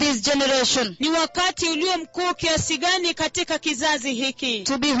time in this generation. Ni wakati ulio mkuu kiasi gani katika kizazi hiki,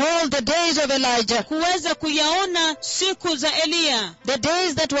 To behold the days of Elijah, kuweza kuyaona siku za Eliya, the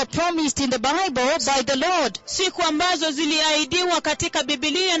days that were promised in the Bible by the Lord. siku ambazo ziliahidiwa katika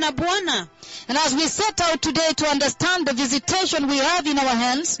Biblia na Bwana. And as we set out today to understand the visitation we have in our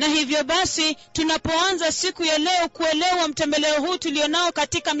hands, Na hivyo basi tunapoanza siku ya leo kuelewa mtembeleo huu tulionao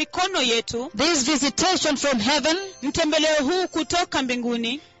katika mikono yetu, this visitation from heaven mtembeleo huu kutoka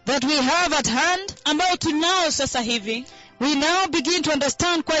mbinguni that we have at hand, ambao tunao sasa hivi, we now begin to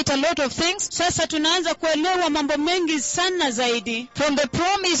understand quite a lot of things sasa tunaanza kuelewa mambo mengi sana zaidi from the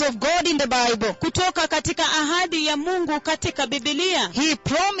promise of God in the Bible. kutoka katika ahadi ya Mungu katika Biblia. He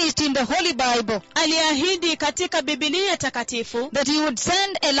promised in the Holy Bible Aliahidi katika Biblia takatifu that he would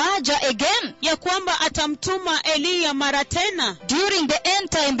send Elijah again ya kwamba atamtuma Eliya mara tena during the end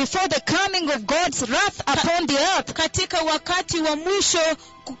time, before the coming of God's wrath upon the earth. katika wakati wa mwisho,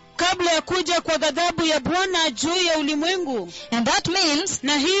 kabla ya kuja kwa ghadhabu ya Bwana juu ya ulimwengu. And that means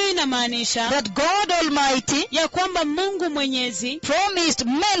Na hiyo inamaanisha that God Almighty ya kwamba Mungu Mwenyezi promised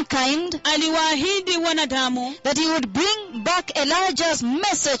mankind aliwaahidi wanadamu that he would bring back Elijah's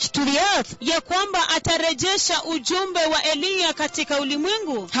message to the earth. ya kwamba atarejesha ujumbe wa Eliya katika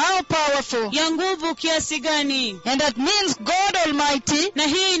ulimwengu. How powerful. Ya nguvu kiasi gani! And that means God Almighty Na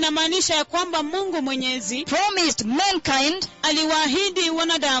hiyo inamaanisha ya kwamba Mungu Mwenyezi promised mankind aliwaahidi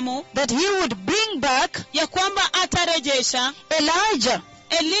wanadamu that he would bring back ya kwamba atarejesha Elijah,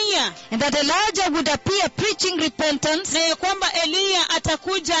 Eliya, and that Elijah would appear preaching repentance na ya kwamba Eliya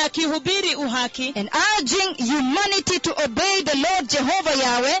atakuja akihubiri uhaki and urging humanity to obey the Lord Jehovah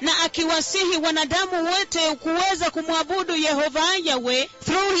Yahweh na akiwasihi wanadamu wote kuweza kumwabudu Yehova Yahweh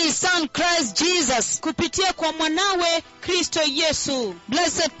through his son Christ Jesus. kupitia kwa mwanawe Kristo Yesu.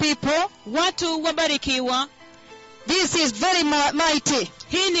 Blessed people, Watu wabarikiwa, this is very mighty.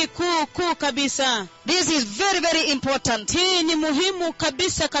 hii ni kuu kabisa. This is very, very important. Hii ni muhimu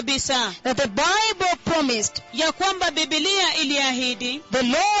kabisa kabisa, That the Bible promised, ya kwamba Biblia iliahidi, the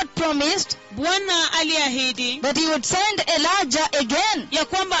Lord promised Bwana aliahidi that he would send Elijah again ya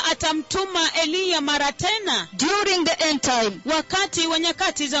kwamba atamtuma Eliya mara tena during the end time. wakati wa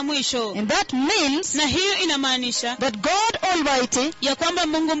nyakati za mwisho. And that means Na hiyo inamaanisha that God Almighty, ya kwamba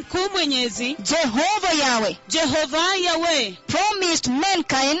Mungu mkuu Mwenyezi, Jehovah Yahweh, Jehova Yahweh, promised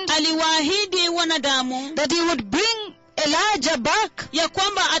mankind aliwaahidi wanadamu that he would bring Elijah back. ya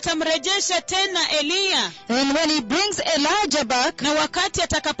kwamba atamrejesha tena Eliya. And when he brings Elijah back, Na wakati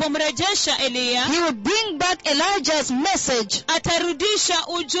atakapomrejesha Eliya, he would bring back Elijah's message atarudisha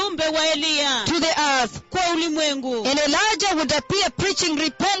ujumbe wa Eliya to the earth. kwa ulimwengu. And Elijah would appear preaching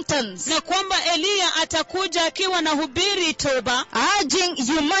repentance, Na kwamba Eliya atakuja akiwa na hubiri toba, urging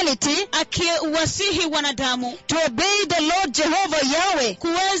humanity akiwasihi wanadamu to obey the Lord Jehovah Yahweh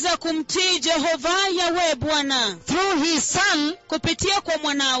kuweza kumtii Jehova Yahweh Bwana through his son kupitia kwa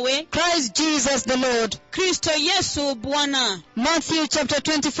mwanawe Christ Jesus the Lord. Kristo Yesu Bwana. Matthew chapter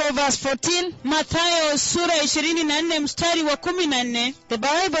 24 verse 14. Mathayo sura 24 mstari wa 14. The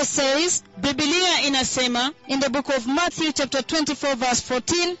Bible says Biblia inasema in the book of Matthew chapter 24 verse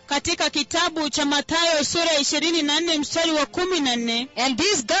 14, katika kitabu cha Mathayo sura 24 mstari wa 14, and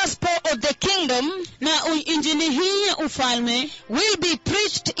this gospel of the kingdom na injili hii ya ufalme will be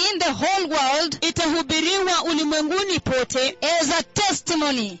preached in the whole world itahubiriwa ulimwenguni pote as a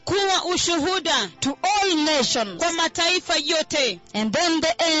testimony kuwa ushuhuda to all nations, kwa mataifa yote, and then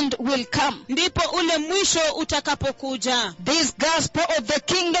the end will come. ndipo ule mwisho utakapokuja. This gospel of the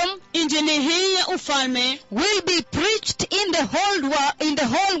kingdom Injili hii ya ufalme will be preached in the whole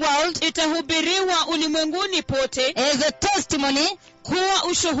world itahubiriwa ulimwenguni pote as a testimony kuwa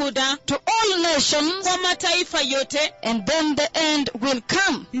ushuhuda to all nations, kwa mataifa yote, and then the end will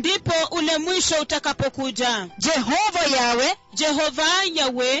come. ndipo ule mwisho utakapokuja. Jehovah Yahweh Jehova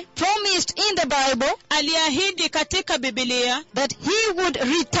Yahweh promised in the Bible aliahidi katika Biblia that he would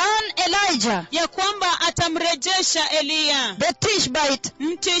return Elijah, ya kwamba atamrejesha Eliya the Tishbite,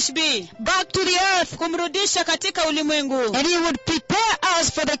 Mtishbi back to the earth, kumrudisha katika ulimwengu, and he would prepare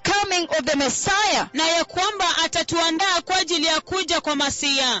us for the coming of the Messiah. na ya kwamba atatuandaa kwa ajili ya kuja kwa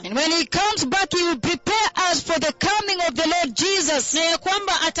Masia, And when he comes back, he will prepare us for the coming of the Lord Jesus. na ya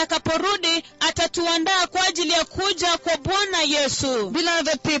kwamba atakaporudi atatuandaa kwa ajili ya kuja kwa Bwana Yesu.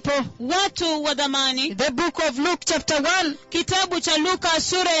 Beloved people, Watu wa dhamani, the book of Luke chapter 1, kitabu cha Luka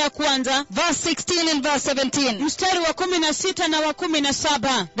sura ya kwanza verse 16 and verse 17. mstari wa 16 na wa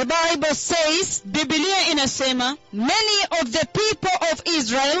 17. The Bible says, Biblia inasema, many of the people of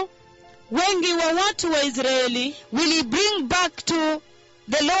Israel wengi wa watu wa Israeli will he bring back to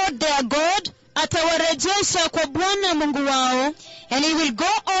the Lord their God, atawarejesha kwa Bwana Mungu wao, and he will go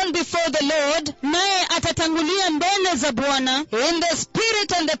on before the Lord naye atatangulia mbele za Bwana in the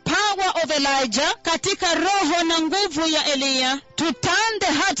spirit and the power of Elijah, katika roho na nguvu ya Eliya, to turn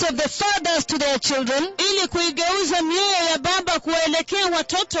the hearts of the fathers to their children, ili kuigeuza mioyo ya baba kuwaelekea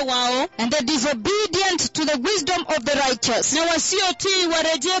watoto wao, and the disobedient to the wisdom of the righteous. na wasiotii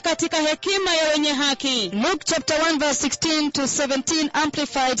warejee katika hekima ya wenye haki. Luke chapter 1 verse 16 to 17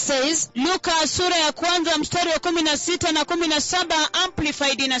 Amplified says, Luka sura ya kwanza mstari wa 16 na 17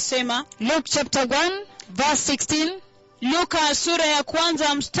 Amplified inasema, Luke chapter 1 verse 16, Luka sura ya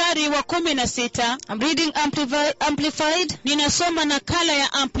kwanza mstari wa 16. I'm reading Amplified. Ninasoma nakala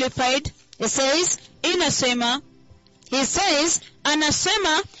ya Amplified. It says, Inasema, he says,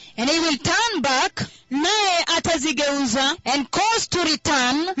 anasema, and he will turn back naye atazigeuza and cause to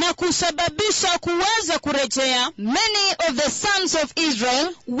return na kusababisha kuweza kurejea many of the sons of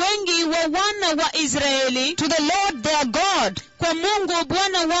Israel wengi wa wana wa Israeli to the Lord their God, kwa Mungu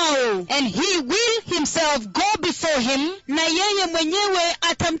Bwana wao, and he will himself go before him na yeye mwenyewe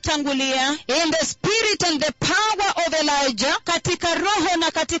atamtangulia in the spirit and the power of Elijah, katika roho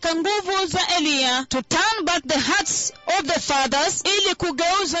na katika nguvu za Eliya, to turn back the hearts of the fathers ili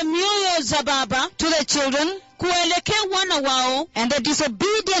kugeuza mioyo za baba to the children, kuelekea wana wao, and the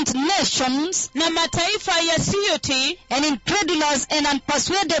disobedient nations na mataifa yasiyotii and incredulous and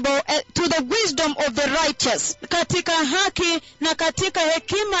unpersuadable to the wisdom of the righteous, katika haki na katika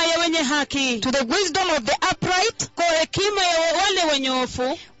hekima ya wenye haki, to the wisdom of the upright, kwa hekima ya wale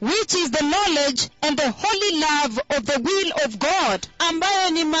wanyofu, which is the knowledge and the holy love of the will of God, ambayo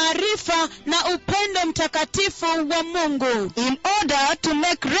ni maarifa na upendo mtakatifu wa Mungu, in order to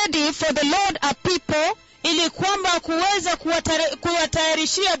make ready for the Lord a people ili kwamba kuweza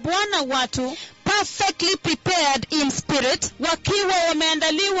kuwatayarishia Bwana watu perfectly prepared in spirit, wakiwa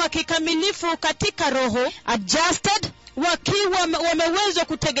wameandaliwa kikamilifu katika roho, adjusted wakiwa wameweza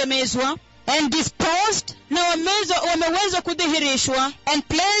kutegemezwa and disposed na wameweza kudhihirishwa and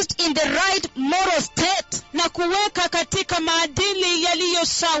placed in the right moral state na kuweka katika maadili yaliyo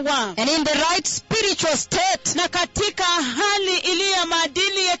sawa and in the right spiritual state. na katika hali iliyo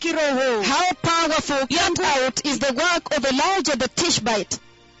maadili ya kiroho. How powerful cut out is the work of Elijah the Tishbite.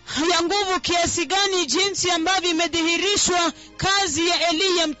 Ya nguvu kiasi gani jinsi ambavyo imedhihirishwa kazi ya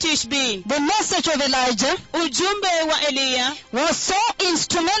Eliya Mtishbi. The message of Elijah Ujumbe wa Eliya was so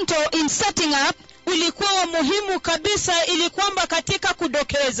instrumental in setting up ulikuwa wa muhimu kabisa, ili kwamba katika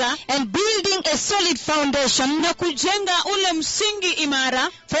kudokeza and building a solid foundation na kujenga ule msingi imara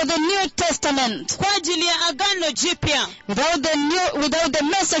for the New Testament. kwa ajili ya Agano Jipya. Without the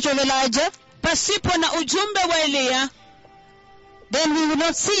message of Elijah, Pasipo na ujumbe wa Eliya, then we will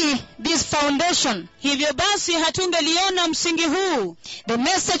not see this foundation. hivyo basi hatungeliona msingi huu. The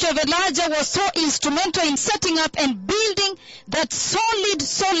message of Elijah was so instrumental in setting up and building that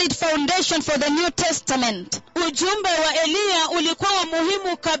solid foundation for the New Testament. Ujumbe wa Eliya ulikuwa wa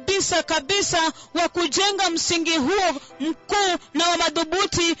muhimu kabisa wa kujenga msingi huo mkuu na wa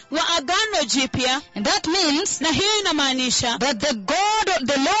madhubuti wa Agano Jipya. And that means Na hiyo inamaanisha that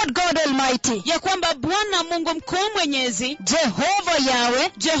the Lord God Almighty, ya kwamba Bwana Mungu mkuu mwenyezi, Jehovah Yahweh,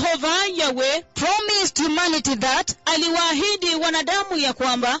 Jehova Yahweh, promised humanity that, aliwaahidi wanadamu ya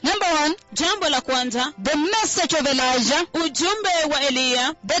kwamba, number one, jambo la kwanza, the message of Elijah, ujumbe wa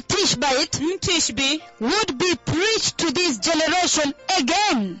Eliya the Tishbite, Mtishbi, would be preached to this generation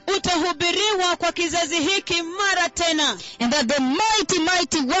again, utahubiriwa kwa kizazi hiki mara tena, and that the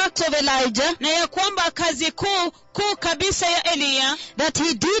mighty works of Elijah na ya kwamba kazi kuu kabisa ya Eliya that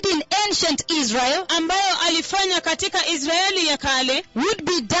he did in ancient Israel ambayo alifanya katika Israeli ya kale would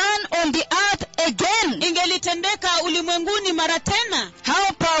be done on the earth again. ingelitendeka ulimwenguni mara tena.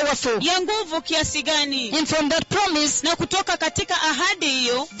 How powerful. ya nguvu kiasi gani. And from that promise, Na kutoka katika ahadi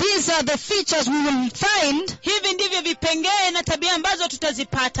hiyo, these are the features we will find hivi ndivyo vipengee na tabia ambazo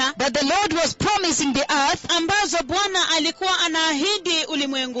tutazipata, that the Lord was promising the earth, ambazo Bwana alikuwa anaahidi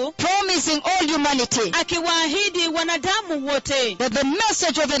ulimwengu, promising all humanity, akiwaahidi wanadamu wote, that the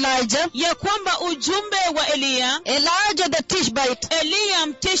message of Elijah, ya kwamba ujumbe wa Elijah the Tishbite, Eliya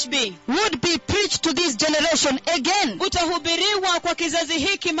Mtishbi, would be preached to this generation again. utahubiriwa kwa kizazi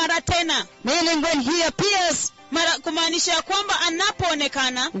hiki mara tena. Meaning when he appears, Kumaanisha kwamba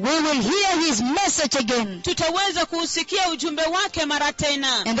anapoonekana, we will hear his message again. tutaweza kuusikia ujumbe wake mara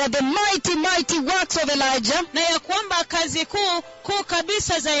tena. And that the mighty works of Elijah, Na ya kwamba kazi kuu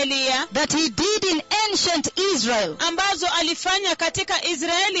kabisa za Eliya, that he did in ancient Israel, ambazo alifanya katika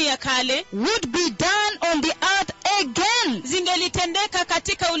Israeli ya kale, would be done on the earth again. zingelitendeka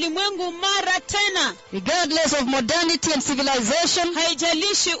katika ulimwengu mara tena. Regardless of modernity and civilization,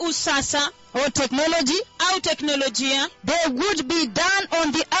 Haijalishi usasa or technology, au teknolojia, they would be done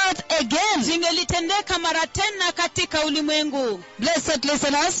on the earth again. zingelitendeka mara tena katika ulimwengu. Blessed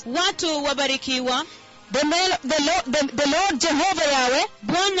listeners, Watu wabarikiwa, the Lord Jehovah Yahweh,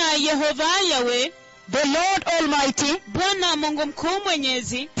 Bwana Yehova Yahweh, the Lord Almighty, Bwana Mungu mkuu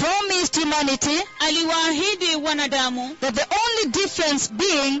mwenyezi, promised humanity aliwaahidi wanadamu, that the only difference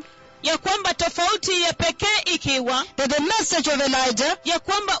being ya kwamba tofauti ya pekee ikiwa that the message of Elijah ya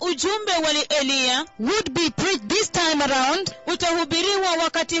kwamba ujumbe wa Eliya would be preached this time around utahubiriwa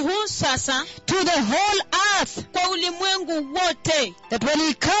wakati huu sasa to the whole earth. kwa ulimwengu wote, That when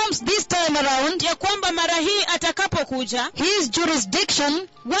he comes this time around, ya kwamba mara hii atakapokuja, his jurisdiction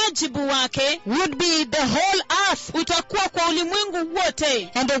wajibu wake would be the whole earth. utakuwa kwa ulimwengu wote,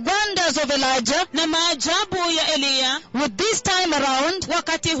 And the wonders of Elijah na maajabu ya Eliya would this time around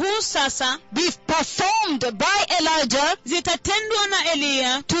wakati huu sasa be performed by Elijah zitatendwa na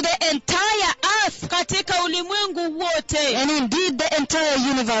Eliya to the entire earth, katika ulimwengu wote, and indeed the entire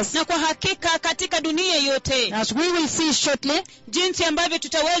universe. na kwa hakika katika dunia yote, As we will see shortly, jinsi ambavyo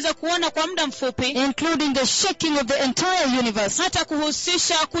tutaweza kuona kwa muda mfupi, including the shaking of the entire universe. hata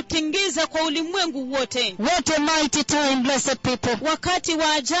kuhusisha kutingiza kwa ulimwengu wote. What a mighty time, blessed people. Wakati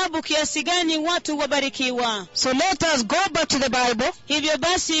wa ajabu kiasi gani, watu wabarikiwa. So let us go back to the Bible Hivyo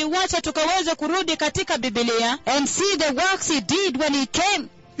basi wacha tukaweze kurudi katika Biblia and see the works he did when he came.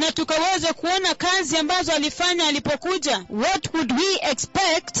 na tukaweze kuona kazi ambazo alifanya alipokuja. What would we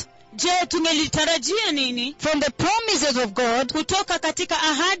expect Je, tungelitarajia nini from the promises of God kutoka katika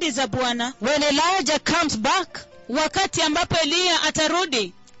ahadi za Bwana when Elijah comes back? wakati ambapo Eliya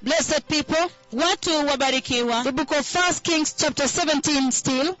atarudi? Blessed people, Watu wabarikiwa. the book of 1 Kings chapter 17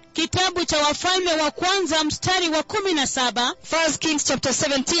 still. Kitabu cha Wafalme wa kwanza mstari wa 17. 1 Kings chapter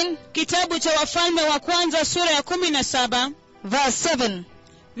 17 Kitabu cha Wafalme wa kwanza sura ya 17 verse 7.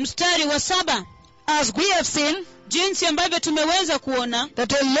 mstari wa 7. As we have seen Jinsi ambavyo tumeweza kuona that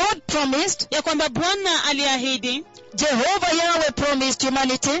the Lord promised, ya kwamba Bwana aliahidi, Jehovah Yahweh promised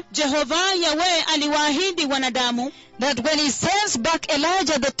humanity, Jehova Yahweh aliwaahidi wanadamu that when he sends back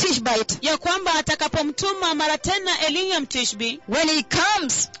Elijah the Tishbite, ya kwamba atakapomtuma mara tena Eliya Mtishbi, when he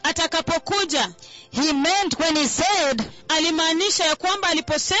comes, atakapokuja, he meant when he said alimaanisha ya kwamba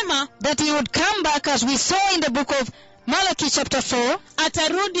aliposema that he would come back, as we saw in the book of Malachi chapter 4,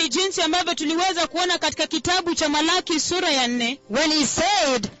 atarudi, jinsi ambavyo tuliweza kuona katika kitabu cha Malaki sura ya 4, when he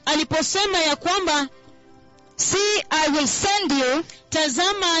said, aliposema ya kwamba see, I will send you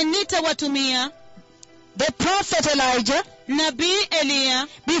tazama nitawatumia the prophet Elijah nabii Eliya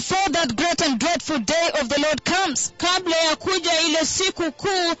before that great and dreadful day of the Lord comes. kabla ya kuja ile siku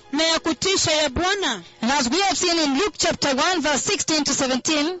kuu na ya kutisha ya Bwana. And as we have seen in Luke chapter 1 verse 16 to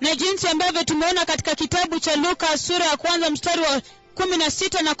 17, Na jinsi ambavyo tumeona katika kitabu cha Luka sura ya kwanza mstari wa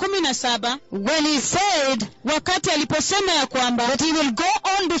 16 na 17, when he said wakati aliposema ya kwamba that he will go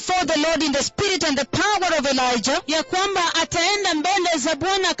on before the Lord in the spirit and the power of Elijah, ya kwamba ataenda mbele za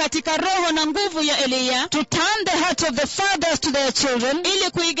Bwana katika roho na nguvu ya Eliya, to turn the hearts of the fathers to their children,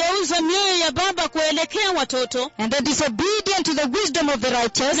 ili kuigeuza mioyo ya baba kuelekea watoto, and the disobedient to the wisdom of the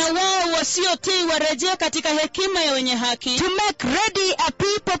righteous, na wao wasiotii warejea katika hekima ya wenye haki, to make ready a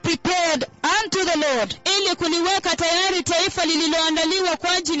people prepared unto the Lord. ili kuliweka tayari taifa lililoandaliwa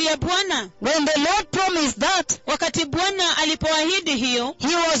kwa ajili ya Bwana. When the Lord promised that, Wakati Bwana alipoahidi hiyo,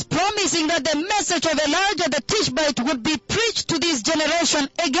 he was promising that the message of Elijah the Tishbite would be preached to this generation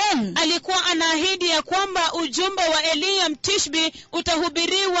again. alikuwa anaahidi ya kwamba ujumbe wa Eliya Mtishbi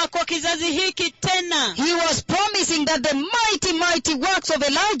utahubiriwa kwa kizazi hiki tena. He was promising that the mighty works of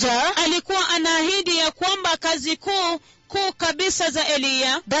Elijah Alikuwa anaahidi ya kwamba kazi kuu kuu kabisa za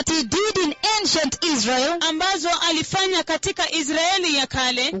Eliya that he did in ancient Israel ambazo alifanya katika Israeli ya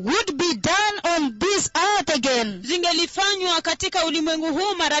kale would be done on this earth again. zingelifanywa katika ulimwengu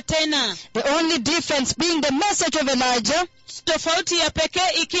huu mara tena. The only difference being the message of Elijah Tofauti ya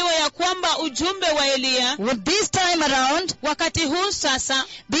pekee ikiwa ya kwamba ujumbe wa Eliya would this time around wakati huu sasa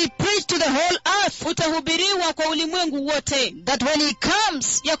be preached to the whole earth, utahubiriwa kwa ulimwengu wote, that when he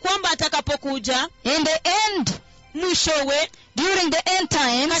comes ya kwamba atakapokuja in the end, mwishowe, during the end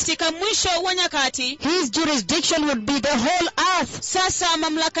times, katika mwisho wa nyakati, his jurisdiction would be the whole earth, sasa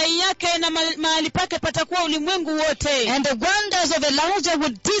mamlaka yake na mahali pake patakuwa ulimwengu wote. and the wonders of Elijah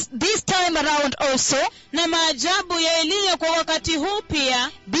would this time around also Na maajabu ya Eliya kwa wakati huu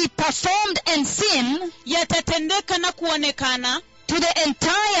pia be performed and seen yatatendeka na kuonekana to the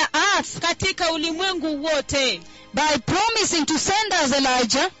entire earth katika ulimwengu wote, by promising to send us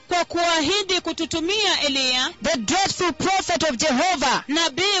Elijah, kwa kuahidi kututumia Eliya, the dreadful prophet of Jehovah.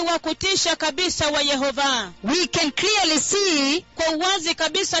 nabii wa kutisha kabisa wa Yehova. We can clearly see Kwa uwazi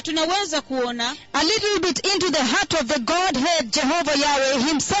kabisa tunaweza kuona a little bit into the heart of the Godhead Jehovah Yahweh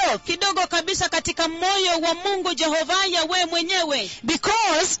himself, kidogo kabisa katika moyo wa Mungu Jehova Yahweh mwenyewe,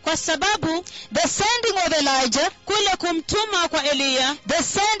 because kwa sababu the sending of Elijah, kule kumtuma kwa Eliya, the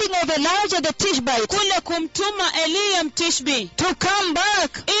sending of Elijah the Tishbite kule kumtuma Eliya Mtishbi to come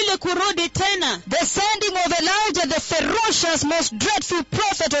back, ili kurudi tena, the sending of Elijah the ferocious, most dreadful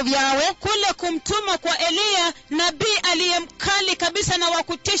prophet of Yahweh, kule kumtuma kwa Eliya nabii aliyemkali kabisa na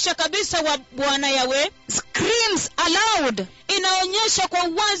wakutisha kabisa wa Bwana Yahweh, screams aloud. inaonyesha kwa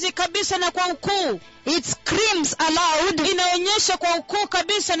uwazi kabisa na kwa ukuu, It screams aloud inaonyesha kwa ukuu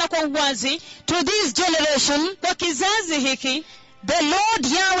kabisa na kwa uwazi to this generation, kwa kizazi hiki, the Lord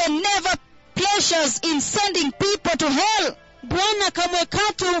Yahweh never pleasures in sending people to hell. Bwana kamwe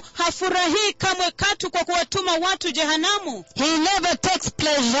katu hafurahii kamwe katu kwa kuwatuma watu jehanamu. He never takes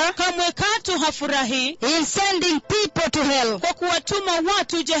pleasure Kamwe katu hafurahii in sending people to hell. kwa kuwatuma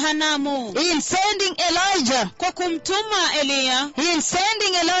watu jehanamu. In sending Elijah, Kwa kumtuma Eliya, in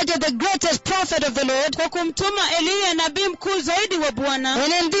sending Elijah the greatest prophet of the Lord, kwa kumtuma Eliya nabii mkuu zaidi wa Bwana,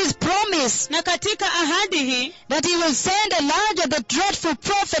 and in this promise na katika ahadi hii that he will send Elijah the dreadful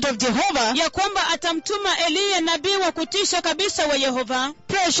prophet of Jehovah, ya kwamba atamtuma Eliya nabii wa kutisha kabisa wa Yehova.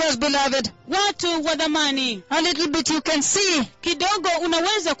 precious beloved, Watu wa dhamani, a little bit you can see kidogo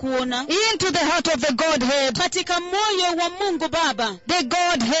unaweza kuona into the heart of the Godhead, katika moyo wa Mungu Baba, the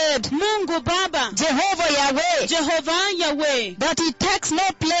Godhead, Mungu Baba, Jehovah Yahweh, Jehova Yahweh, that he takes no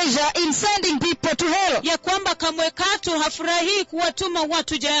pleasure in sending people to hell. ya kwamba kamwe katu hafurahii kuwatuma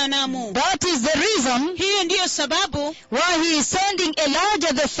watu jehanamu. That is the reason Hiyo ndiyo sababu why he is sending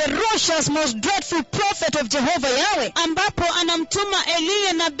Elijah the ferocious, most dreadful prophet of Jehovah Yahweh. ambapo anamtuma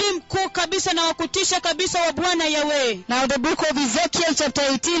Eliya nabii mkuu kabisa na wakutisha kabisa wa Bwana Yahweh. Now the book of Ezekiel chapter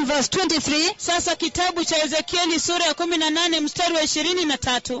 18 verse 23. Sasa kitabu cha Ezekieli sura ya 18 mstari wa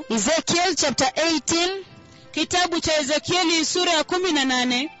 23. Ezekiel chapter 18 Kitabu cha Ezekieli sura ya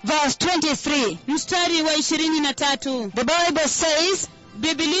 18 verse 23. mstari wa 23. The Bible says,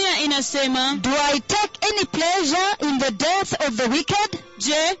 Biblia inasema, "Do I take any pleasure in the death of the wicked?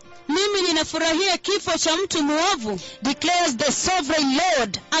 je, mimi ninafurahia kifo cha mtu muovu? Declares the sovereign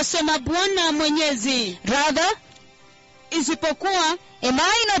Lord. Asema Bwana Mwenyezi. Rather, Isipokuwa, am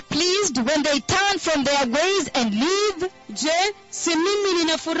I not pleased when they turn from their ways and leave? je, si mimi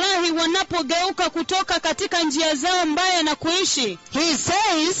ninafurahi wanapogeuka kutoka katika njia zao mbaya na kuishi?" He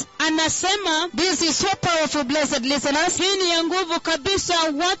says, Anasema, this is so powerful, blessed listeners. hii ni ya nguvu kabisa,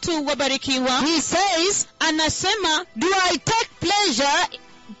 watu wabarikiwa. He says, Anasema, do I take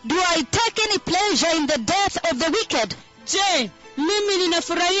any pleasure in the death of the wicked? je, mimi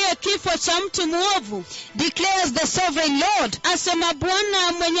ninafurahia kifo cha mtu muovu? Declares the sovereign Lord. Asema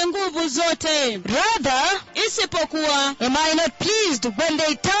Bwana mwenye nguvu zote. Rather, Isipokuwa, am I not pleased when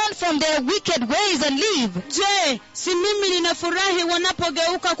they turn from their wicked ways and leave? je, si mimi ninafurahi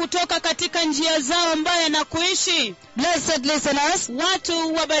wanapogeuka kutoka katika njia zao mbaya na kuishi? Blessed listeners,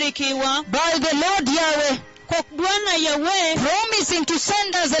 Watu wabarikiwa, by the Lord Yahweh kwa Bwana Yahweh promising to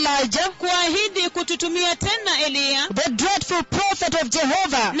send us Elijah, kuahidi kututumia tena Eliya, the dreadful prophet of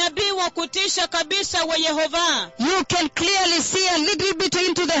Jehovah, nabii wa kutisha kabisa wa Yehova. you can clearly see a little bit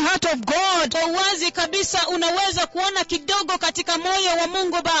into the heart of God, Kwa wazi kabisa unaweza kuona kidogo katika moyo wa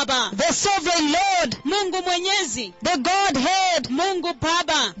Mungu Baba, the sovereign Lord, Mungu Mwenyezi, the Godhead, Mungu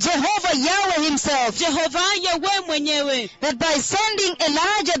Baba, Jehovah Yahweh himself, Jehova Yahweh mwenyewe, that by sending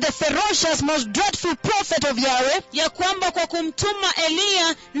Elijah the ferocious, most dreadful prophet of Yahweh, ya kwamba kwa kumtuma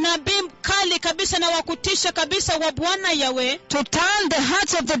Eliya nabii mkali kabisa na wakutisha kabisa wa Bwana Yahweh, to turn the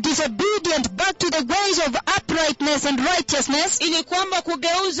hearts of the disobedient back to the ways of uprightness and righteousness, ili kwamba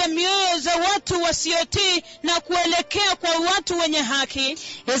kugeuza mioyo za watu wasiotii na kuelekea kwa watu wenye haki.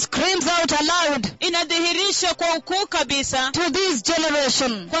 it screams out aloud Inadhihirisha kwa ukuu kabisa to this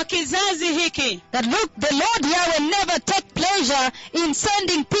generation kwa kizazi hiki that look, the Lord Yahweh never take pleasure in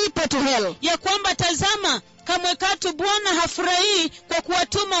sending people to hell. ya kwamba tazama, kamwe katu Bwana hafurahii kwa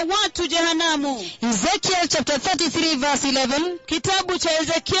kuwatuma watu jehanamu. Ezekiel chapter 33 verse 11, Kitabu cha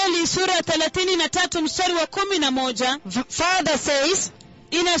Ezekieli sura 33 mstari wa 11 Father says,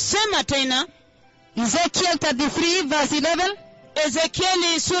 inasema tena, Ezekiel 33 verse 11,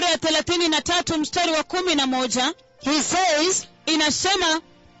 Ezekieli sura 33 mstari wa 11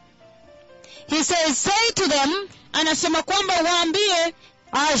 he says, say to them, anasema kwamba waambie,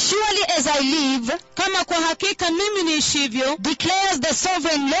 as surely as I live, kama kwa hakika mimi niishivyo, declares the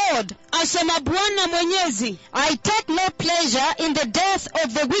sovereign Lord, asema Bwana Mwenyezi, I take no pleasure in the death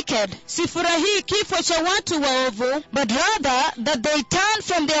of the wicked, sifurahii kifo cha watu waovu, but rather that they turn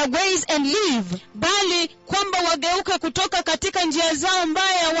from their ways and live. bali kwamba wageuke kutoka katika njia zao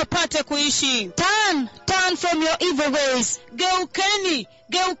mbaya wapate kuishi. Turn from your evil ways.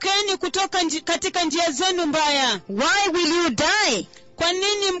 Geukeni kutoka katika njia zenu mbaya. Why will you die, Kwa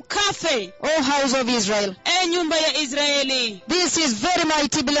nini mkafe, O house of Israel? nyumba ya Israeli? This is very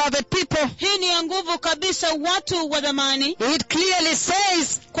mighty, beloved people. Hii ni ya nguvu kabisa, watu wa dhamani. It clearly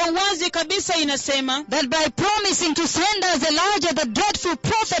says Kwa wazi kabisa inasema that by promising to send us Elijah, the dreadful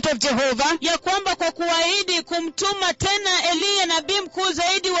prophet of Jehovah, ya kwamba kwa kuahidi kumtuma tena Eliya nabii mkuu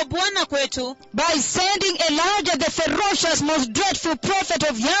zaidi wa Bwana kwetu, by sending Elijah, the ferocious, most dreadful prophet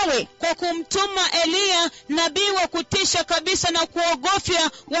of Yahweh, kwa kumtuma Eliya nabii wa kutisha kabisa na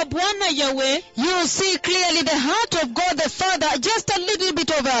kuogofya wa Bwana Yahweh, you see clearly the heart of God the Father, just a little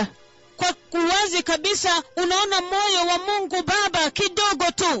bit over. kwa kuwazi kabisa unaona moyo wa Mungu Baba kidogo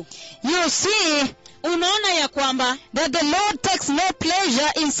tu. You see Unaona ya kwamba that the Lord takes no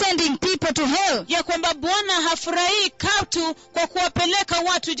pleasure in sending people to hell. ya kwamba Bwana hafurahii katu kwa kuwapeleka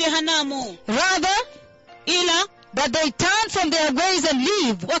watu jehanamu, Rather, ila that they turn from their ways and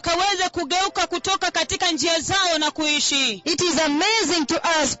live. wakaweza kugeuka kutoka katika njia zao na kuishi. It is amazing to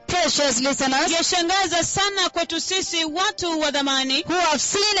us, precious listeners, Yashangaza sana kwetu sisi watu wa dhamani, who have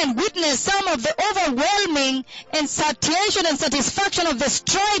seen and witnessed some of the overwhelming and satiation and satisfaction of the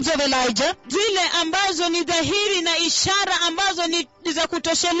strides of Elijah, zile ambazo ni dhahiri na ishara ambazo ni za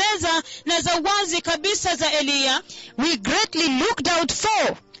kutosheleza na za wazi kabisa za Eliya, we greatly looked out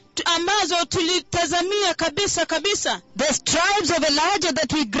for. ambazo tulitazamia kabisa. The strides of Elijah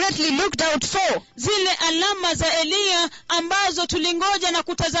that we greatly looked out for. Zile alama za Eliya ambazo tulingoja na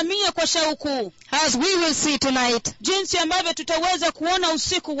kutazamia kwa shauku, As we will see tonight, jinsi ambavyo tutaweza kuona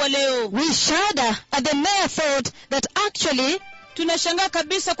usiku wa leo. we shudder at the mere thought that actually Tunashangaa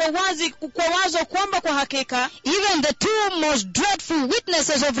kabisa kwa wazo kwamba kwa hakika even the two most dreadful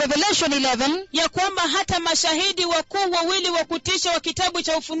witnesses of Revelation 11, ya kwamba hata mashahidi wakuu wawili wa kutisha wa kitabu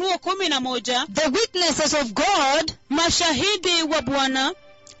cha Ufunuo 11, the witnesses of God, mashahidi wa Bwana,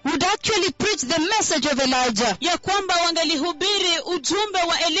 would actually preach the message of Elijah, ya kwamba wangelihubiri ujumbe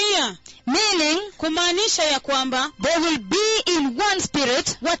wa Eliya, meaning kumaanisha ya kwamba they will be in one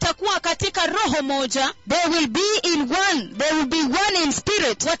spirit, watakuwa katika roho moja, they will be one in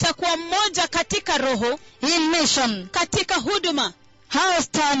spirit, watakuwa mmoja katika roho, in mission. katika huduma. How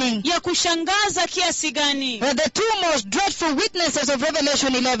stunning. Ya kushangaza kiasi gani The two most dreadful witnesses of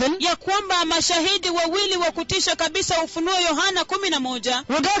Revelation 11 ya kwamba mashahidi wawili wa kutisha kabisa Ufunuo Yohana 11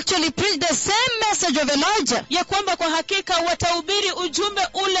 would actually preach the same message of Elijah, ya kwamba kwa hakika watahubiri ujumbe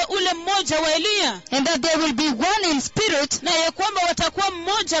ule mmoja wa Eliya, and that they will be one in spirit na ya kwamba watakuwa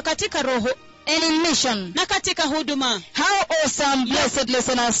mmoja katika roho and in mission. na katika huduma. How awesome, blessed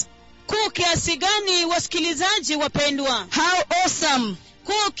listeners. Kuu kiasi gani, wasikilizaji wapendwa? How awesome.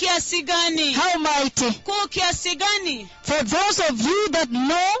 Kuu kiasi gani? How mighty. Kuu kiasi gani? For those of you that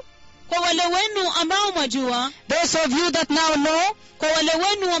know, Kwa wale wenu ambao mwajua, those of you that now know kwa wale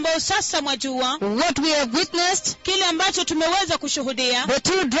wenu ambao sasa mwajua what we have witnessed, kile ambacho tumeweza kushuhudia, the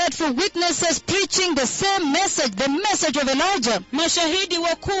two dreadful witnesses preaching the same message, the message of Elijah. mashahidi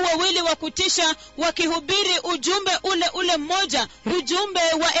wakuu wawili wa kutisha wakihubiri ujumbe ule mmoja, ujumbe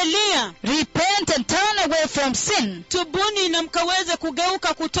wa Eliya. Repent and turn away from sin, Tubuni na mkaweze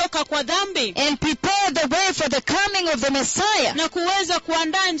kugeuka kutoka kwa dhambi, and prepare the way for the coming of the Messiah, na kuweza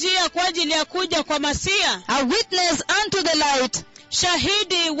kuandaa njia kwa ajili ya kuja kwa Masia, a witness unto the light,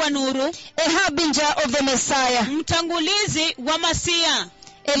 shahidi wa nuru, a harbinger of the Messiah. mtangulizi wa Masia.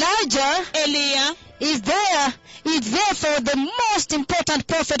 Elijah Eliya is therefore the most important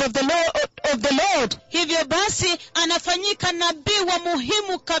prophet of the Lord. Hivyo basi anafanyika nabii wa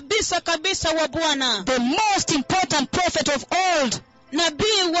muhimu kabisa kabisa wa Bwana. The most important prophet of old.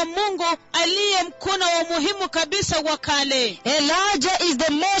 Nabii wa Mungu aliye mkuu na wa muhimu kabisa wa kale. Elijah is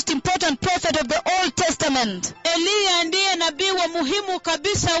the most important prophet of the Old Testament. Eliya ndiye nabii wa muhimu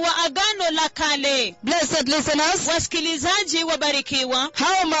kabisa wa agano la kale. Blessed listeners, wasikilizaji wabarikiwa,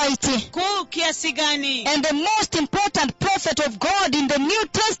 how mighty, kuu kiasi gani, and the most important prophet of God in the New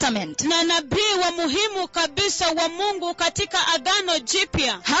Testament. Na nabii wa muhimu kabisa wa Mungu katika agano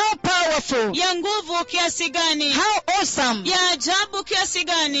jipya. How powerful, ya nguvu kiasi gani, how awesome, ya ajabu kiasi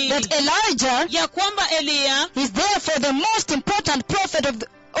gani, that Elijah, ya kwamba Eliya is therefore the most important prophet of the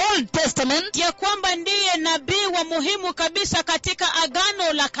Old Testament, ya kwamba ndiye nabii wa muhimu kabisa katika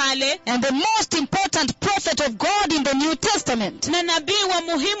agano la kale, and the most important prophet of God in the New Testament, na nabii wa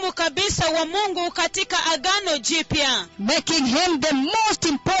muhimu kabisa wa Mungu katika agano jipya, making him the most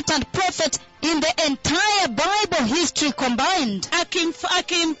important prophet in the entire Bible history combined.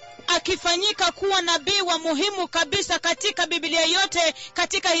 Akifanyika kuwa nabii wa muhimu kabisa katika Biblia yote,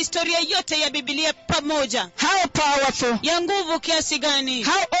 katika historia yote ya Biblia pamoja. How powerful, ya nguvu kiasi gani,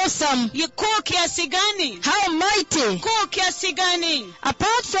 how awesome, kuu kiasi gani, how mighty, kuu kiasi gani.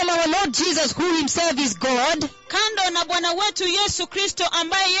 Apart from our Lord Jesus, who himself is God, kando na Bwana wetu Yesu Kristo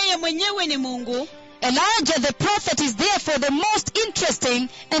ambaye yeye mwenyewe ni Mungu, Elijah the prophet is therefore the most interesting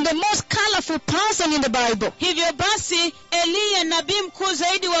and the most colorful person in the Bible. Hivyo basi Eliya nabii mkuu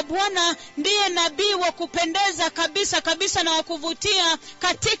zaidi wa Bwana ndiye nabii wa kupendeza kabisa kabisa na wa kuvutia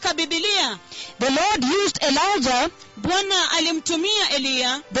katika Biblia. The Lord used Elijah, Bwana alimtumia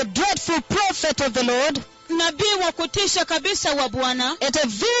Eliya, the dreadful prophet of the Lord, nabii wa kutisha kabisa wa Bwana, at a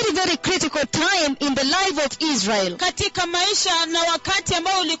very very critical time in the life of Israel. Katika maisha na wakati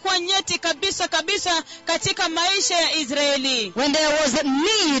ambao ulikuwa nyeti kabisa kabisa katika maisha ya Israeli. When there was a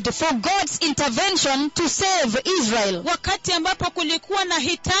need for God's intervention to save Israel. Wakati ambapo kulikuwa na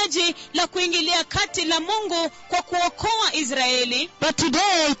hitaji la kuingilia kati la Mungu kwa kuokoa Israeli. But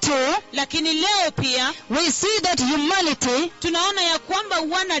today too, lakini leo pia, we see that humanity, tunaona ya kwamba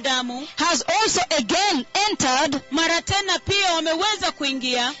wanadamu, has also again entered, mara tena pia wameweza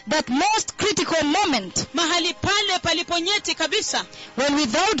kuingia, that most critical moment, mahali pale paliponyeti kabisa, when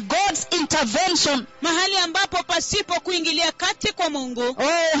without God's intervention, mahali ambapo pasipo kuingilia kati kwa Mungu,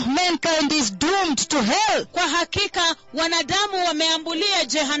 oh, mankind is doomed to hell. Kwa hakika wanadamu wameambulia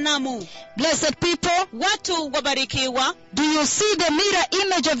jehanamu. Blessed people, watu wabarikiwa, do you see the mirror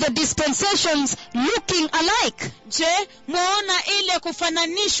image of the dispensations looking alike? Je, muona ile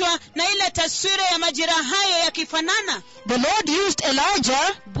kufananishwa na ile taswira ya majira hayo yakifanana? The Lord used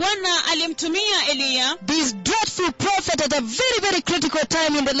Elijah, Bwana alimtumia Eliya, this dreadful prophet, at a very very critical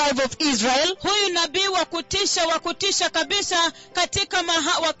time in the life of Israel. Huyu nabii wa kutisha kabisa katika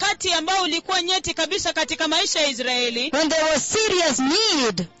wakati ambao ulikuwa nyeti kabisa katika maisha ya Israeli. When there was serious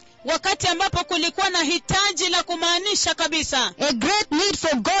need, wakati ambapo kulikuwa na hitaji la kumaanisha kabisa, a great need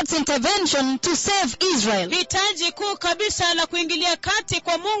for God's intervention to save Israel. Hitaji kuu kabisa la kuingilia kati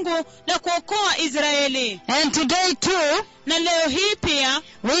kwa Mungu la kuokoa Israeli. And today too, na leo hii pia,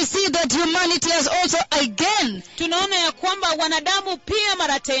 we see that humanity has also again, tunaona ya kwamba wanadamu pia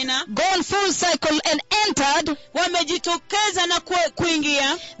mara tena, gone full cycle and entered, wamejitokeza na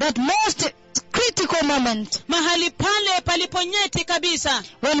kuingia, that most critical moment, mahali pale paliponyeti kabisa,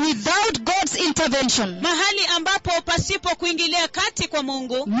 when without God's intervention, mahali ambapo pasipo kuingilia kati kwa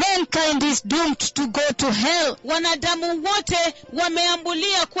Mungu, mankind is doomed to go to hell. Wanadamu wote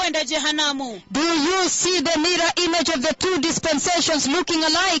wameambulia kwenda jehanamu. Do you see the mirror image of the two dispensations looking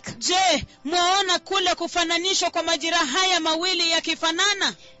alike? Je, mwaona kule kufananishwa kwa majira haya mawili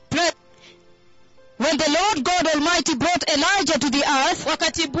yakifanana? When the Lord God Almighty brought Elijah to the earth,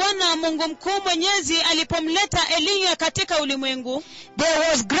 wakati Bwana Mungu mkuu mwenyezi alipomleta Eliya katika ulimwengu, there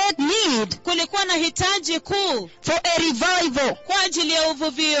was great need, kulikuwa na hitaji kuu, for a revival, kwa ajili ya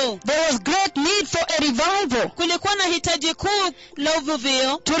uvuvio. There was great need for a revival, kulikuwa na hitaji kuu la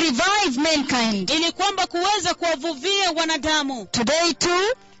uvuvio, to revive mankind, ili kwamba kuweza kuwavuvia wanadamu. Today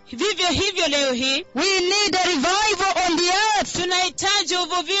too, vivyo hivyo leo hii, we need a revival on the earth. Tunahitaji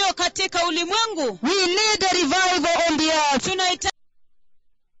uvuvio katika ulimwengu. We need a revival on the earth. Tunahitaji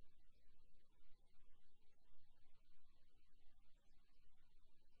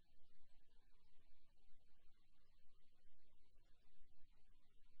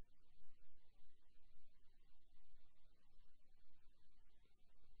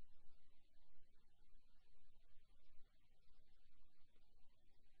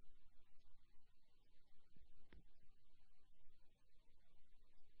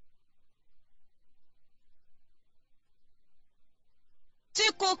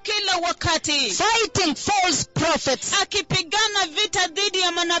siku, kila wakati, fighting false prophets akipigana vita dhidi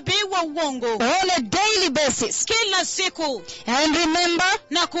ya manabii wa uongo on a daily basis. kila siku. And remember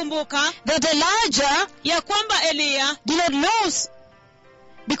Nakumbuka that Elijah ya kwamba Eliya did not lose,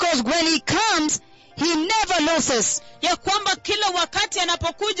 because when he comes, he never loses. ya kwamba kila wakati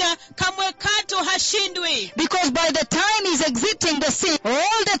anapokuja kamwe katu hashindwi, Because by the time he's exiting the scene,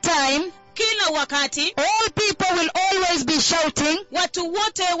 all the time, kila wakati all people will always be shouting, watu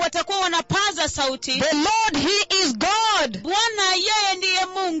wote watakuwa wanapaza sauti, the Lord, He is God. Bwana yeye ndiye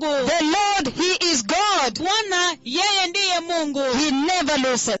Mungu, The Lord, He is God. Bwana yeye ndiye Mungu. He never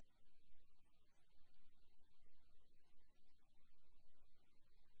loses.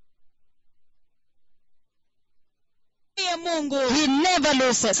 Ndiye Mungu, He never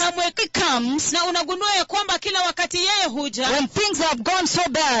loses. kamwe. He comes Na unagundua ya kwamba kila wakati yeye huja when things have gone so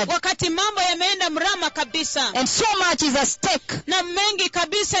bad wakati mambo yameenda mrama kabisa and so much is at stake. na mengi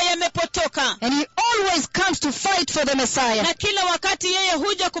kabisa yamepotoka, And He always comes to fight for the Messiah. na kila wakati yeye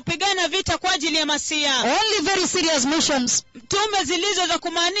huja kupigana vita kwa ajili ya Masia. Only very serious missions Tume zilizo za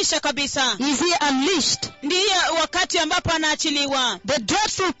kumaanisha kabisa, is He unleashed. ndiye wakati ambapo anaachiliwa. The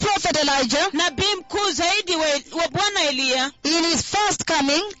dreadful prophet Elijah, Nabii mkuu zaidi wa Bwana Eliya, in his first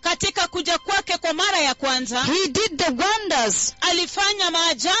coming, katika kuja kwake kwa mara ya kwanza, he did the wonders, alifanya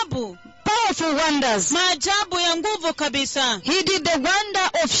maajabu, powerful wonders. maajabu ya nguvu kabisa. He did the wonder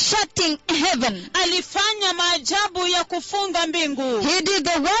of shutting heaven. Alifanya maajabu ya kufunga mbingu. He did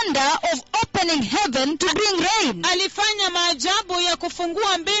the wonder of opening heaven to bring rain. Alifanya maajabu ya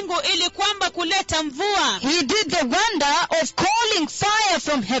kufungua mbingu ili kwamba kuleta mvua. He did the wonder of calling fire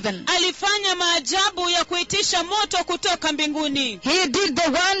from heaven. Alifanya maajabu ya kuitisha moto kutoka mbinguni. He did the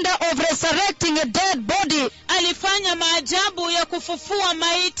wonder of resurrecting a dead body. Alifanya maajabu ya kufufua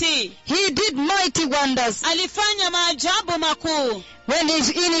maiti. He did mighty wonders. Alifanya maajabu makuu. When he's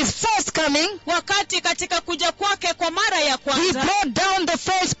in his first coming, Wakati katika kuja kwake kwa mara ya he kwanza, brought down the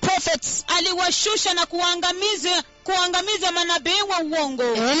false prophets aliwashusha na kuangamiza manabii wa uongo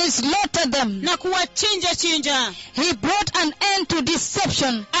and he slaughtered them. na kuwachinja. He brought an end to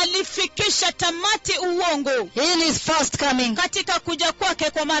deception Alifikisha tamati uongo in his first coming. katika kuja kwake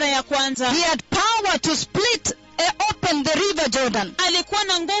kwa mara ya kwanza. He had power to split open the river Jordan Alikuwa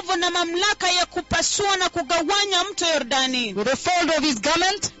na nguvu na mamlaka ya kupasua na kugawanya mto Yordani with the fold of his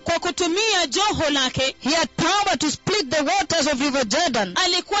garment. kwa kutumia joho lake. He had power to split the waters of river Jordan.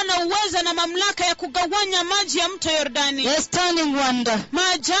 Alikuwa na uwezo na mamlaka ya kugawanya maji ya mto Yordani. A stunning wonder.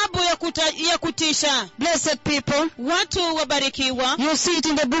 Maajabu ya kutisha. Blessed people, Watu wabarikiwa. you see it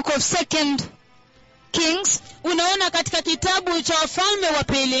in the book of 2 Kings, Unaona katika kitabu cha Wafalme wa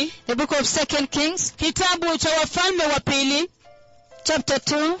Pili, the book of 2 Kings, kitabu cha Wafalme wa Pili, chapter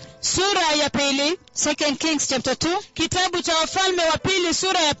 2, sura ya pili. 2 Kings chapter 2, Kitabu cha Wafalme wa Pili,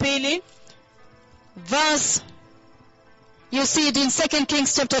 sura ya pili. verse, you see it in 2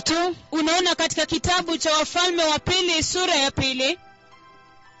 Kings chapter 2, Unaona katika kitabu cha Wafalme wa Pili, sura ya pili,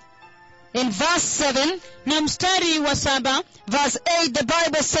 in verse 7, na mstari wa 7, verse 8, the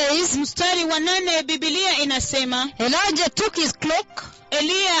Bible says, mstari wa 8, Biblia inasema, Elijah took his cloak,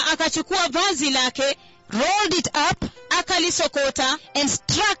 Eliya akachukua vazi lake, rolled it up, akalisokota and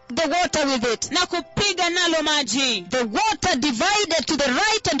struck the water with it. na kupiga nalo maji. The water divided to the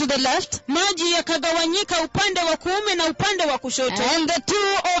right and to the left, Maji yakagawanyika upande wa kuume na upande wa kushoto, and the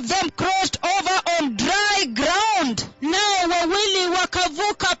two of them crossed over on dry ground. nao wawili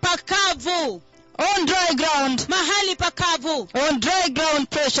wakavuka pakavu. On dry ground. Mahali pakavu. On dry ground,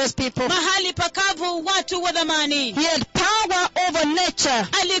 precious people. Mahali pakavu, watu wa dhamani. He had power over nature.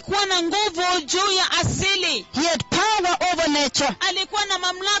 Alikuwa na nguvu juu ya asili. He had power over nature, Alikuwa na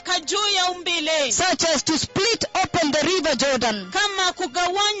mamlaka juu ya umbile, such as to split open the river Jordan. kama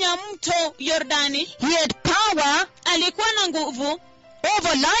kugawanya mto Yordani. He had power Alikuwa na nguvu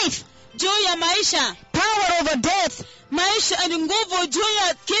over life, juu ya maisha. power over death, Maisha ni nguvu juu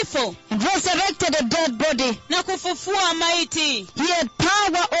ya kifo and resurrected a dead body. na kufufua maiti. He had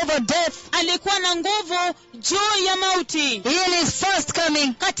power over death Alikuwa na nguvu juu ya mauti in his first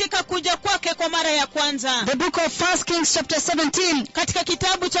coming. katika kuja kwake kwa mara ya kwanza. The book of 1 Kings chapter 17. Katika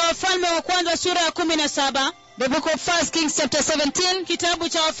kitabu cha Wafalme wa Kwanza sura ya 17. The book of 1 Kings chapter 17. Kitabu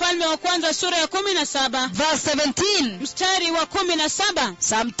cha Wafalme wa Kwanza sura ya 17. Verse 17. Mstari wa 17.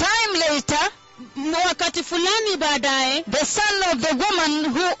 Sometime later, Wakati fulani baadaye, the son of the woman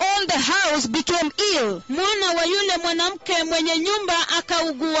who owned the house became ill. mwana wa yule mwanamke mwenye nyumba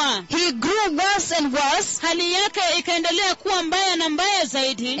akaugua. He grew worse and worse, Hali yake ikaendelea kuwa mbaya na mbaya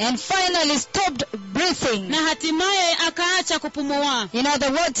zaidi, and finally stopped breathing. na hatimaye akaacha kupumua. In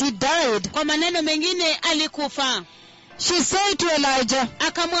other words, he died. Kwa maneno mengine, alikufa. She said to Elijah,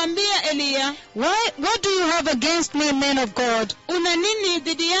 akamwambia Eliya, what do you have against me, man of God? una nini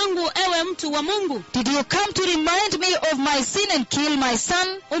dhidi yangu, ewe mtu wa Mungu? Did you come to remind me of my sin and kill my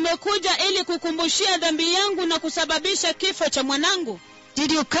son? Umekuja ili kukumbushia dhambi yangu na kusababisha kifo cha mwanangu?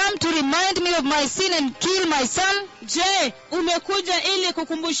 Did you come to remind me of my sin and kill my son? Je, umekuja ili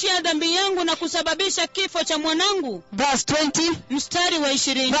kukumbushia dhambi yangu na kusababisha kifo cha mwanangu? Verse 20. Mstari wa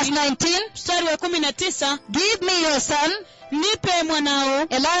 20. Verse 19. Mstari wa 19. Give me your son. Nipe mwanao.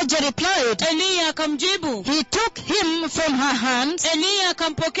 Elijah replied. Eliya akamjibu. He took him from her hands. Eliya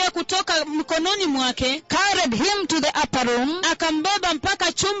akampokea kutoka mkononi mwake. Carried him to the upper room. Akambeba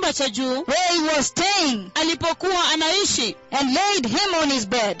mpaka chumba cha juu, where he was staying. alipokuwa anaishi. And laid him on his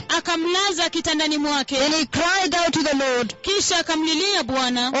bed. Akamlaza kitandani mwake. Then he cried out to the Lord. Kisha akamlilia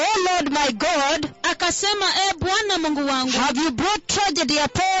Bwana. Oh Lord my God. Akasema, Bwana Mungu wangu, have you brought tragedy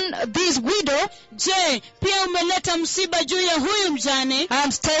upon this widow? Je, pia umeleta msiba juu ya huyu mjane I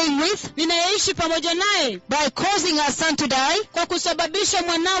am staying with, ninayeishi pamoja naye, by causing her son to die? kwa kusababisha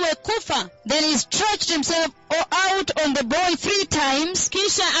mwanawe kufa? Then he stretched himself out on the boy 3 times.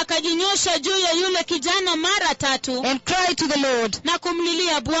 Kisha akajinyosha juu ya yule kijana mara 3 and cried to the Lord. na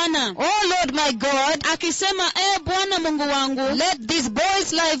kumlilia Bwana. Oh Lord my God, Akisema, Bwana Mungu wangu, let this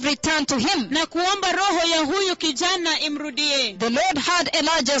boy's life return to him. na kuomba roho ya huyu kijana imrudie. The Lord heard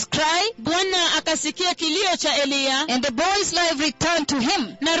Elijah's cry. Bwana akasikia kilio cha Eliya, And the boy's life returned to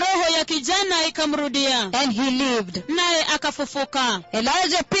him. na roho ya kijana ikamrudia, And he lived. naye akafufuka.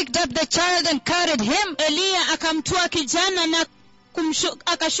 Elijah picked up the child and carried him Eliya akamtoa kijana na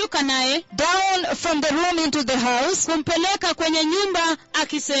akashuka naye down from the room into the house. kumpeleka kwenye nyumba,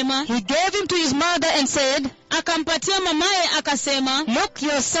 akisema, He gave him to his mother and said, akampatia mamaye akasema, look,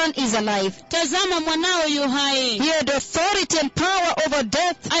 your son is alive. tazama mwanao yu hai. He had authority and power over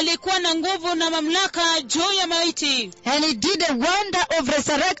death. Alikuwa na nguvu na mamlaka juu ya maiti, And he did a wonder of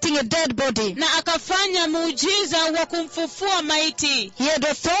resurrecting a dead body. na akafanya muujiza wa kumfufua maiti. He had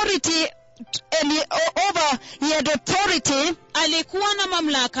authority and he had authority. Alikuwa na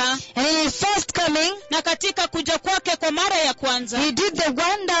mamlaka, And in his first coming, na katika kuja kwake kwa mara ya kwanza he did the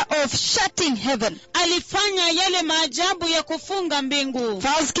wonder of shutting heaven. alifanya yale maajabu ya kufunga mbingu.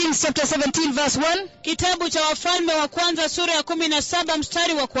 1 Kings chapter 17 verse 1. Kitabu cha Wafalme wa kwanza sura ya 17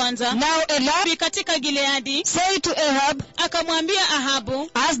 mstari wa kwanza. Now Ahab Katika Gileadi said to Ahab, akamwambia Ahabu,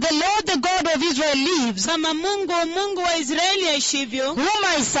 as the Lord the God of Israel lives, kama Mungu wa Israeli aishivyo, whom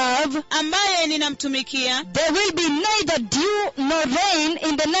I serve, ambaye ninamtumikia, there will be neither dew nor rain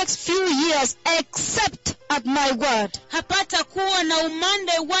in the next few years except at my word. hapata kuwa na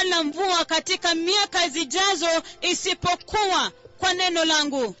umande wala mvua katika miaka zijazo isipokuwa kwa neno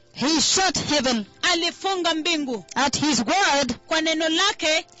langu. He shut heaven. Alifunga mbingu. At his word, Kwa neno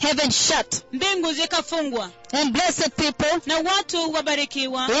lake heaven shut. mbingu zikafungwa. And blessed people, Na watu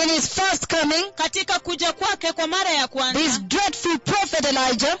wabarikiwa in his first coming, katika kuja kwake kwa mara ya this kwanza. dreadful prophet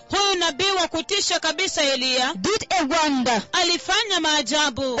Elijah Huyu nabii wa kutisha kabisa Eliya did a wonder alifanya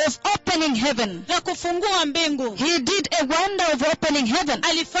maajabu of opening heaven. ya kufungua mbingu. He did a wonder of opening heaven.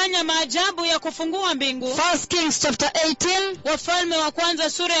 Alifanya maajabu ya kufungua mbingu. 1 Kings chapter 18 Wafalme wa kwanza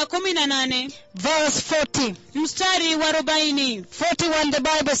sura ya 18 verse 40. mstari wa 40. 41 the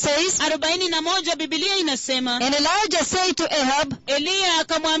Bible says, 41 Biblia inasema, and Elijah said to Ahab, Eliya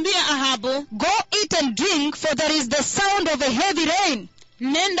akamwambia Ahabu, go eat and drink, for there is the sound of a heavy rain.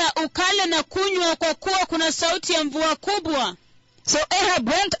 nenda ukale na kunywa, kwa kuwa kuna sauti ya mvua kubwa. So Ahab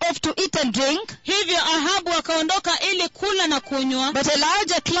went off to eat and drink. Hivyo Ahabu akaondoka ili kula na kunywa. But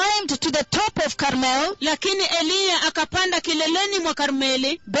Elijah climbed to the top of Carmel, Lakini Eliya akapanda kileleni mwa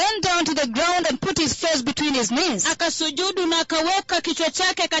Karmeli, bent down to the ground and put his face between his knees. akasujudu na akaweka kichwa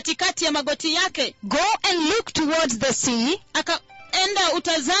chake katikati ya magoti yake. Go and look towards the sea. Akaenda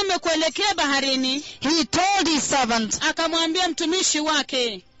utazame kuelekea baharini. He told his servant. Akamwambia mtumishi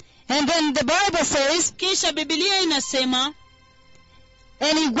wake. And then the Bible says, Kisha Biblia inasema,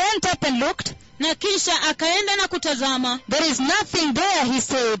 and he went up and looked. na kisha akaenda na kutazama. There is nothing there, he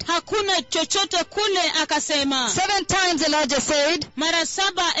said. Hakuna chochote kule, akasema. 7 times Elijah said, Mara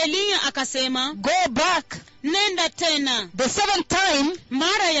 7 Eliya akasema, go back. nenda tena. The 7th time,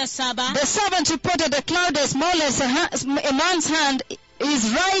 Mara ya 7 the servant reported a cloud as small as a man's hand is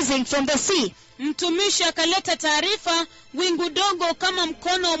rising from the sea. mtumishi akaleta taarifa, wingu dogo kama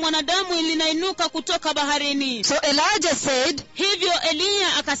mkono wa mwanadamu linainuka kutoka baharini. So Elijah said, Hivyo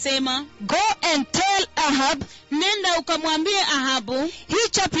Eliya akasema, go and tell Ahab, nenda ukamwambie Ahabu,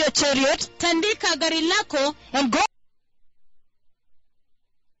 hitch up your chariot tandika gari lako and go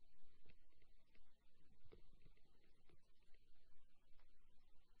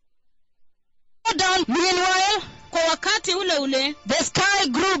down. Meanwhile, kwa wakati ule ule the sky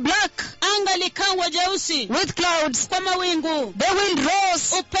grew black anga likawa jeusi with clouds. kwa mawingu, The wind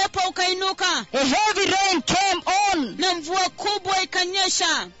rose. upepo ukainuka, A heavy rain came on, na mvua kubwa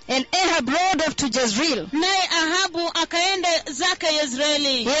ikanyesha, and Ahab rode off to Jezreel. naye Ahabu akaenda zake He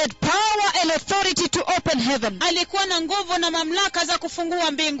Yezreeli. had power and authority to open heaven. Alikuwa na nguvu na mamlaka za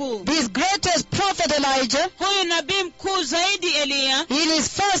kufungua mbingu. This greatest prophet Elijah, Huyu nabii mkuu zaidi Eliya, in his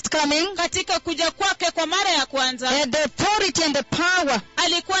first coming, katika kuja kwake kwa mara ya kwanza, had the authority and the power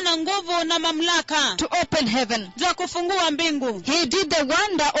alikuwa na nguvu na mamlaka to open heaven. za kufungua mbingu. He did the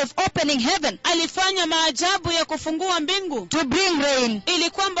wonder of opening heaven Alifanya maajabu ya kufungua mbingu to bring rain. ili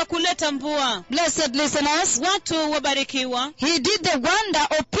kwamba kuleta mvua. Blessed listeners, Watu wabarikiwa. he did the wonder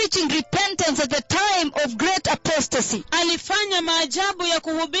of preaching repentance at the time of great apostasy. Alifanya maajabu ya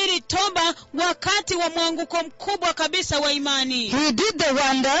kuhubiri toba wakati wa mwanguko mkubwa kabisa wa imani. He did the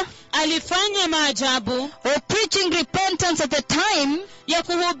wonder Alifanya maajabu of preaching repentance at the time ya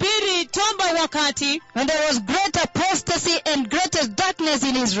kuhubiri toba wakati when there was great apostasy and greatest darkness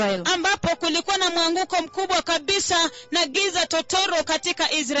in Israel. ambapo kulikuwa na mwanguko mkubwa kabisa na giza totoro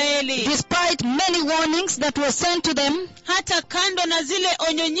katika Israeli. Despite many warnings that were sent to them, Hata kando na zile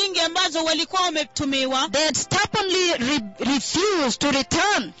onyo nyingi ambazo walikuwa wametumiwa, they had stubbornly refused to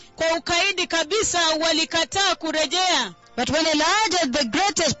return. kwa ukaidi kabisa walikataa kurejea. But when Elijah, the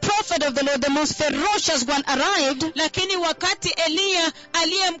greatest prophet of the Lord, the most ferocious one, arrived, Lakini wakati Eliya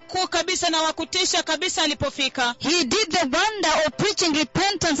aliye mkuu kabisa na wakutisha kabisa alipofika, he did the wonder of preaching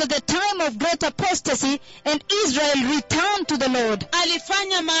repentance at the time of great apostasy, and Israel returned to the Lord.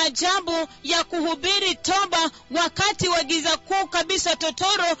 alifanya maajabu ya kuhubiri toba wakati wa giza kuu kabisa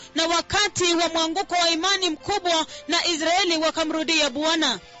totoro na wakati wa mwanguko wa imani mkubwa, na Israeli wakamrudia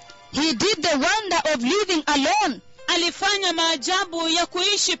Bwana. He did the wonder of living alone, Alifanya maajabu ya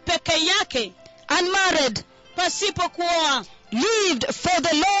kuishi peke yake, unmarried, pasipo kuoa. lived for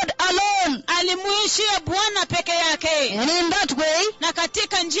the Lord alone. Alimuishia Bwana peke yake, And in that way, na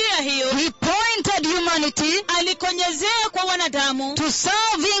katika njia hiyo he pointed humanity alikonyezea kwa wanadamu to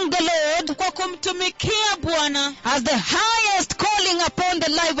serving the Lord kwa kumtumikia Bwana as the highest calling upon the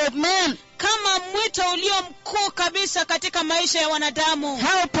life of man. kama mwito ulio mkuu kabisa katika maisha ya wanadamu.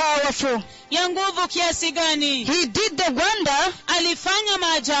 How powerful. Ya nguvu kiasi gani! He did the wonder Alifanya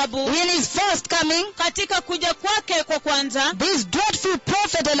maajabu in his first coming. katika kuja kwake kwa kwanza. This dreadful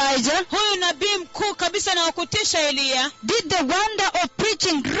prophet Elijah Huyu nabii mkuu kabisa na wakutisha Eliya did the wonder of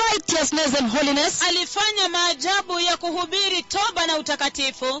preaching righteousness and holiness alifanya maajabu ya kuhubiri toba na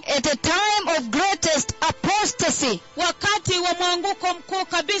utakatifu at a time of greatest apostasy, wakati wa mwanguko mkuu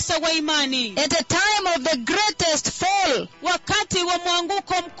kabisa wa imani, at a time of the greatest fall. wakati wa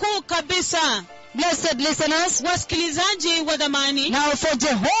mwanguko mkuu kabisa. Blessed listeners, Wasikilizaji wa dhamani, now for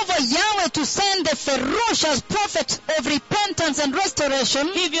Jehovah Yahweh to send the ferocious prophet of repentance and restoration,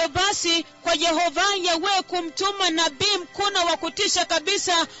 hivyo basi kwa Yehova Yawe kumtuma nabii mkuu na wa kutisha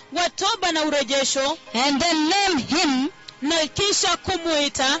kabisa wa toba na urejesho, and then name him na kisha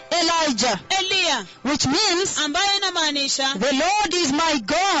kumuita Elijah, Eliya, which means ambayo inamaanisha the Lord is my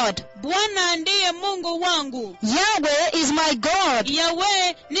God. Bwana ndiye Mungu wangu, Yahweh is my God.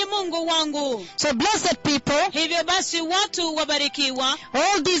 Yawe ni Mungu wangu. So blessed people, Hivyo basi watu wabarikiwa,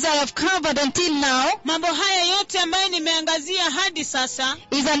 all these I have covered until now mambo haya yote ambayo nimeangazia hadi sasa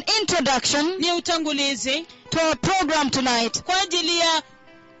is an introduction ni utangulizi to our program tonight.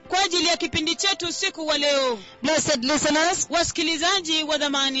 kwa ajili ya kipindi chetu usiku wa leo. Blessed listeners, Wasikilizaji wa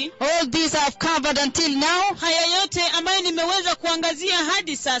dhamani, all these I have covered until now haya yote ambayo nimeweza kuangazia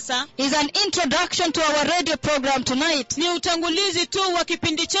hadi sasa is an introduction to our radio program tonight. ni utangulizi tu wa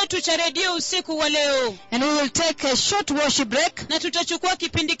kipindi chetu cha redio usiku wa leo, And we will take a short worship break, na tutachukua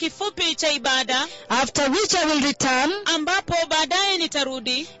kipindi kifupi cha ibada, after which I will return ambapo baadaye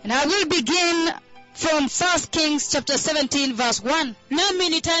nitarudi and I will begin from 1 Kings chapter 17 verse 1. nami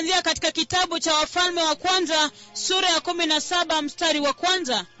nitaanzia katika kitabu cha Wafalme wa kwanza sura ya 17 mstari wa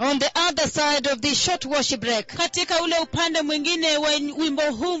kwanza, On the other side of this short worship break. katika ule upande mwingine wa wimbo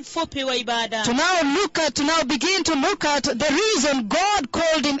huu mfupi wa ibada. To now begin to look at the reason God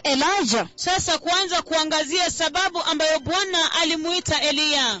called him Elijah. Sasa kuanza kuangazia sababu ambayo Bwana alimuita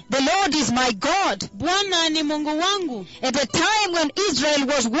Eliya. The Lord is my God. Bwana ni Mungu wangu. At a time when Israel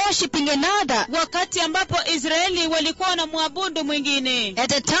was worshipping another, Wakati wakati ambapo Israeli walikuwa wanamwabudu mwingine,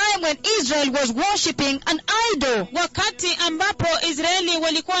 At a time when Israel was worshipping an idol wakati ambapo Israeli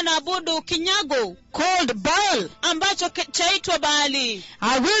walikuwa wanaabudu kinyago called Baal. ambacho chaitwa Baali.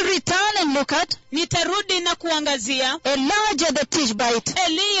 I will return and look at Nitarudi na kuangazia Elijah the Tishbite,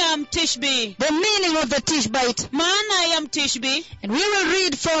 Eliya Mtishbi, the meaning of the Tishbite. maana ya Mtishbi, And we will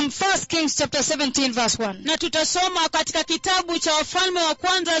read from 1 Kings chapter 17 verse 1. na tutasoma katika kitabu cha Wafalme wa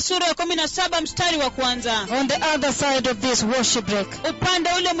kwanza sura ya 17 mstari wa kwanza, On the other side of this worship break. upande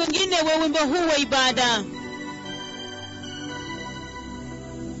ule mwingine wa wimbo huu wa ibada.